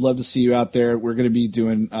that. We'd love to see you out there. We're going to be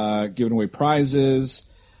doing giving away prizes,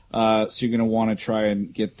 so you're going to want to try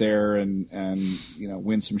and get there and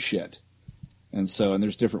win some shit. And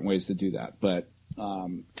there's different ways to do that, but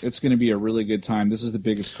it's going to be a really good time. This is the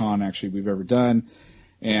biggest con actually we've ever done,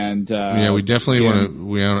 and we definitely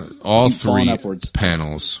want all 3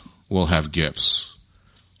 panels will have gifts.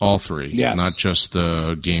 All 3, yes. Not just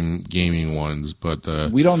the gaming ones, but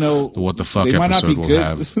we don't know the what the fuck episode will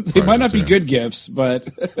have. They might not be good gifts, but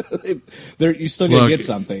you still gonna get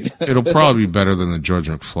something. It'll probably be better than the George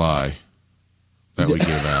McFly that we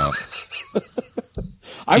give out.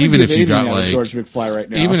 Even if you got like George McFly right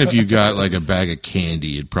now, even if you got like a bag of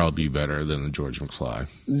candy, it'd probably be better than the George McFly.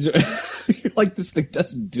 You're like, this thing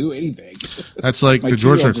doesn't do anything. That's like the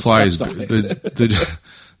George McFly is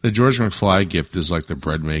the George McFly gift is like the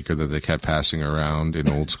bread maker that they kept passing around in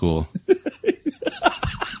old school.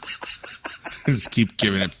 Just keep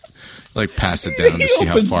giving it, like pass it down to see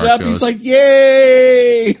how far it goes. He's like,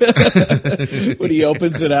 "Yay!" When he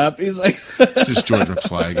opens it up, he's like, "It's just George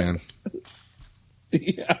McFly again."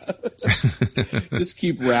 Yeah. Just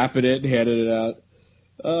keep wrapping it and handing it out.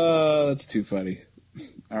 That's too funny.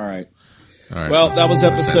 All right. Well, that was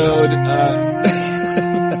episode.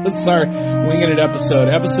 Sorry, winging it episode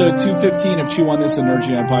 215 of Chew on This Energy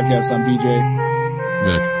Night podcast. I'm BJ.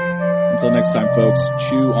 Nick. Until next time, folks.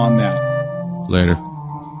 Chew on that. Later.